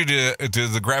 Due to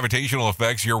the gravitational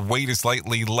effects, your weight is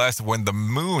slightly less when the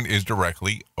moon is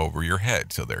directly over your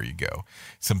head. So there you go.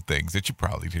 Some things that you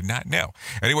probably did not know.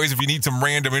 Anyways, if you need some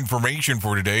random information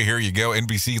for today, here you go.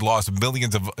 NBC lost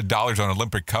millions of dollars on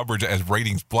Olympic coverage as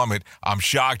ratings plummet. I'm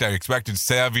shocked. I expected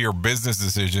savvier business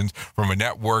decisions from a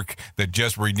network that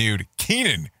just renewed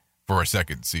Kenan for a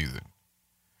second season.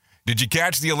 Did you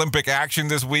catch the Olympic action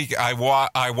this week?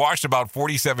 I watched about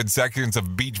 47 seconds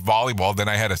of beach volleyball. Then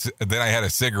I had a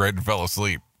cigarette and fell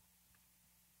asleep.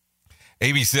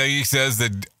 ABC says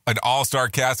that an all-star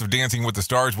cast of Dancing with the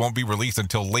Stars won't be released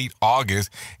until late August,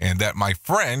 and that My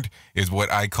Friend is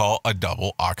what I call a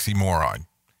double oxymoron.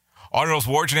 Arnold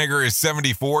Schwarzenegger is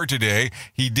 74 today.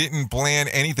 He didn't plan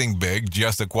anything big,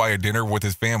 just a quiet dinner with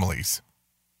his families.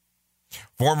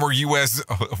 Former U.S.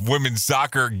 women's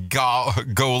soccer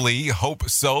goalie Hope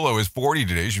Solo is 40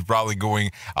 today. She's probably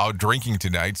going out drinking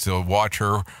tonight, so watch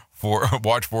for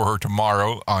her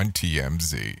tomorrow on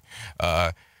TMZ.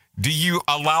 Do you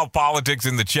allow politics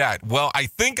in the chat? Well, I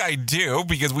think I do,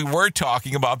 because we were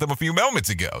talking about them a few moments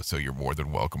ago. So you're more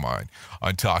than welcome on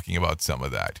talking about some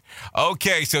of that.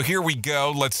 Okay, so here we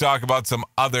go. Let's talk about some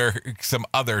other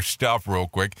stuff real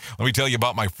quick. Let me tell you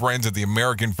about my friends at the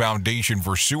American Foundation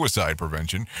for Suicide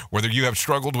Prevention. Whether you have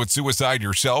struggled with suicide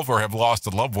yourself or have lost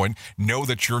a loved one, know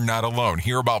that you're not alone.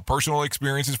 Hear about personal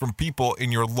experiences from people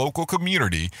in your local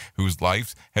community whose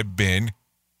lives have been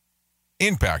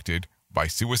impacted by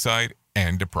suicide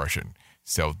and depression.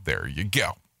 So there you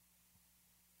go.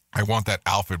 I want that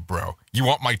outfit, bro. You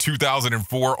want my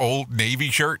 2004 Old Navy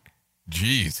shirt?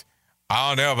 Jeez, I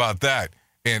don't know about that.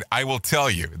 And I will tell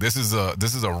you, this is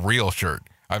a real shirt.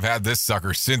 I've had this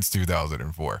sucker since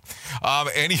 2004.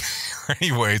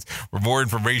 Anyways, for more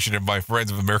information of my friends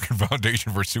of the American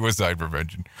Foundation for Suicide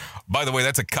Prevention. By the way,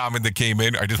 that's a comment that came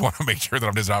in. I just want to make sure that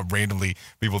I'm just not randomly,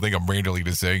 people think I'm randomly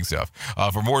just saying stuff.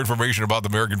 For more information about the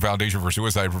American Foundation for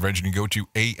Suicide Prevention, you go to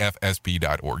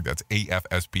afsp.org. That's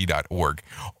afsp.org.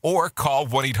 Or call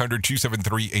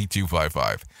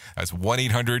 1-800-273-8255. That's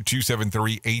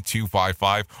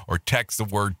 1-800-273-8255. Or text the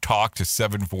word TALK to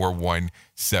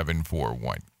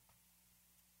 741-741.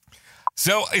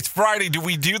 So it's Friday. Do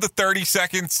we do the 30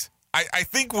 seconds? I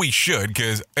think we should,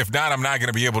 because if not, I'm not going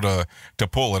to be able to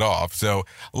pull it off. So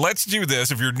let's do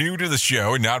this. If you're new to the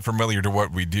show and not familiar to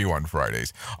what we do on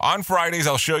Fridays. On Fridays,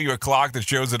 I'll show you a clock that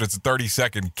shows that it's a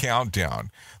 30-second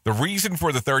countdown. The reason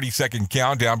for the 30-second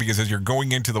countdown, because as you're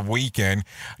going into the weekend,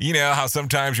 you know how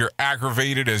sometimes you're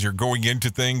aggravated as you're going into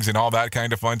things and all that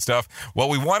kind of fun stuff. Well,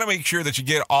 we want to make sure that you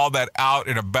get all that out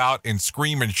and about and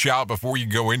scream and shout before you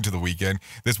go into the weekend.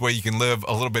 This way you can live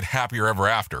a little bit happier ever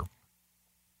after.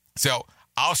 So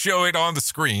I'll show it on the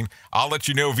screen. I'll let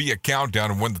you know via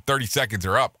countdown, and when the 30 seconds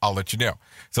are up, I'll let you know.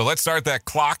 So let's start that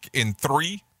clock in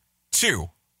 3, 2,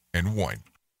 and 1.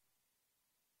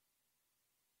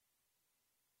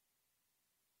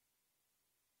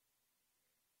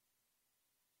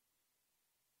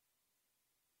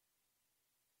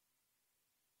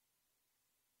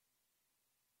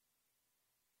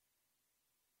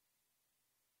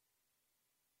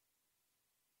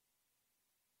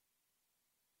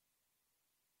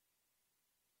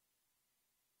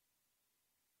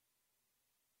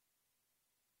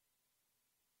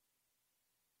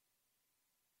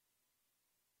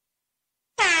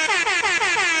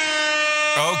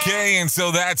 Okay, and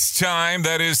so that's time.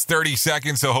 That is 30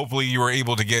 seconds. So hopefully you were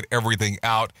able to get everything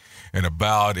out and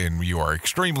about, and you are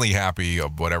extremely happy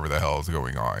of whatever the hell is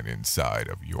going on inside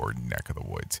of your neck of the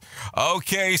woods.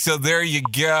 Okay, so there you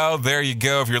go. There you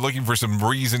go. If you're looking for some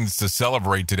reasons to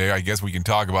celebrate today, I guess we can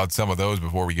talk about some of those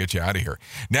before we get you out of here.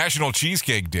 National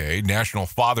Cheesecake Day, National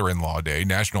Father-in-Law Day,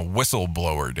 National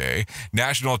Whistleblower Day,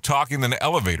 National Talking in the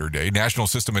Elevator Day, National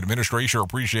System Administration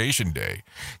Appreciation Day,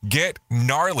 Get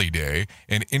Gnarly Day,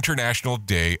 and International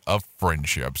Day of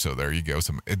Friendship. So there you go.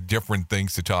 Some different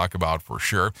things to talk about for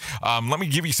sure. Let me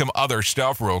give you some other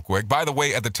stuff real quick. By the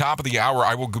way, at the top of the hour,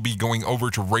 I will be going over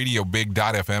to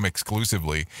RadioBig.fm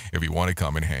exclusively if you want to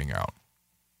come and hang out.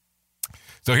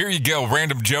 So here you go.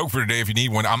 Random joke for today if you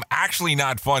need one. I'm actually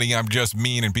not funny. I'm just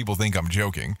mean and people think I'm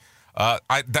joking.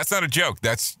 That's not a joke.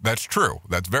 That's true.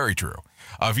 That's very true.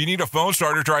 If you need a phone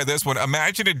starter, try this one.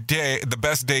 Imagine a day, the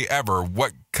best day ever.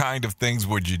 What kind of things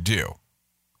would you do?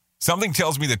 Something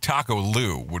tells me that Taco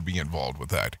Lou would be involved with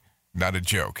that. Not a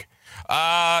joke.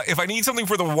 If I need something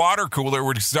for the water cooler,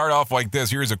 we'd start off like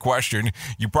this. Here's a question.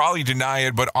 You probably deny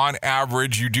it, but on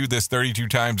average, you do this 32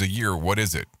 times a year. What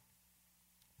is it?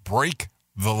 Break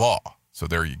the law. So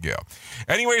there you go.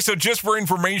 Anyway, so just for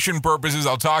information purposes,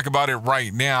 I'll talk about it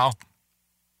right now.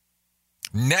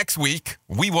 Next week,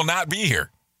 we will not be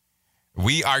here.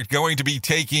 We are going to be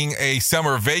taking a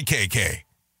summer vacay.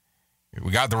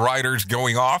 We got the writers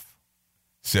going off,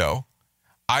 so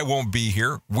I won't be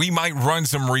here. We might run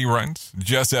some reruns,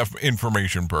 just for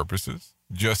information purposes,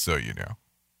 just so you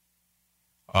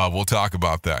know. We'll talk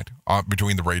about that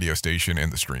between the radio station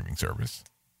and the streaming service.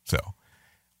 So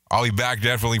I'll be back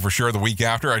definitely for sure the week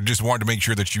after. I just wanted to make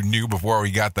sure that you knew before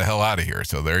we got the hell out of here.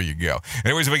 So there you go.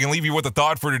 Anyways, if I can leave you with a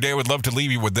thought for today, I would love to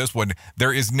leave you with this one.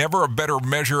 There is never a better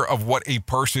measure of what a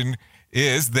person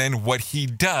is than what he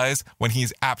does when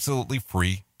he's absolutely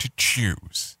free to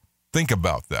choose. Think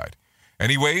about that.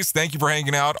 Anyways, thank you for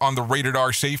hanging out on the Rated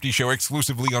R Safety Show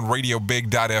exclusively on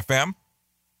RadioBig.fm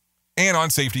and on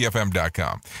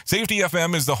SafetyFM.com. Safety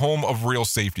FM is the home of real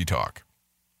safety talk.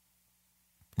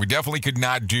 We definitely could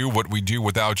not do what we do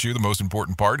without you, the most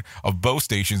important part of both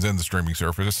stations and the streaming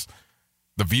service,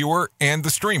 the viewer and the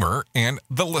streamer and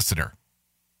the listener.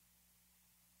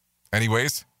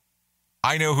 Anyways,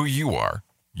 I know who you are.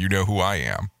 You know who I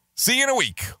am. See you in a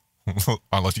week.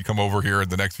 Unless you come over here in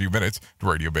the next few minutes to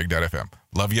RadioBig.fm.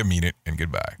 Love you, mean it, and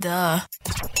goodbye. Duh.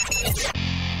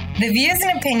 The views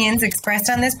and opinions expressed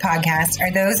on this podcast are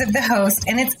those of the host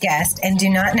and its guest and do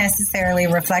not necessarily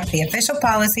reflect the official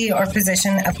policy or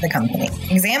position of the company.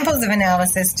 Examples of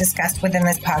analysis discussed within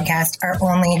this podcast are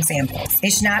only examples. They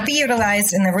should not be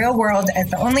utilized in the real world as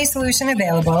the only solution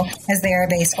available, as they are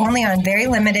based only on very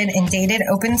limited and dated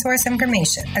open source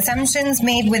information. Assumptions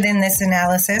made within this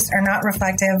analysis are not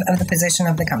reflective of the position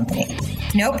of the company.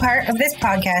 No part of this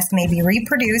podcast may be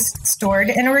reproduced, stored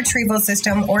in a retrieval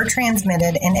system, or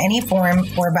transmitted in any form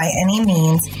or by any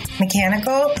means,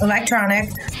 mechanical, electronic,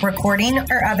 recording,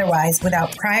 or otherwise,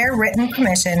 without prior written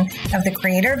permission of the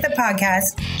creator of the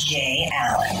podcast, Jay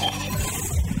Allen.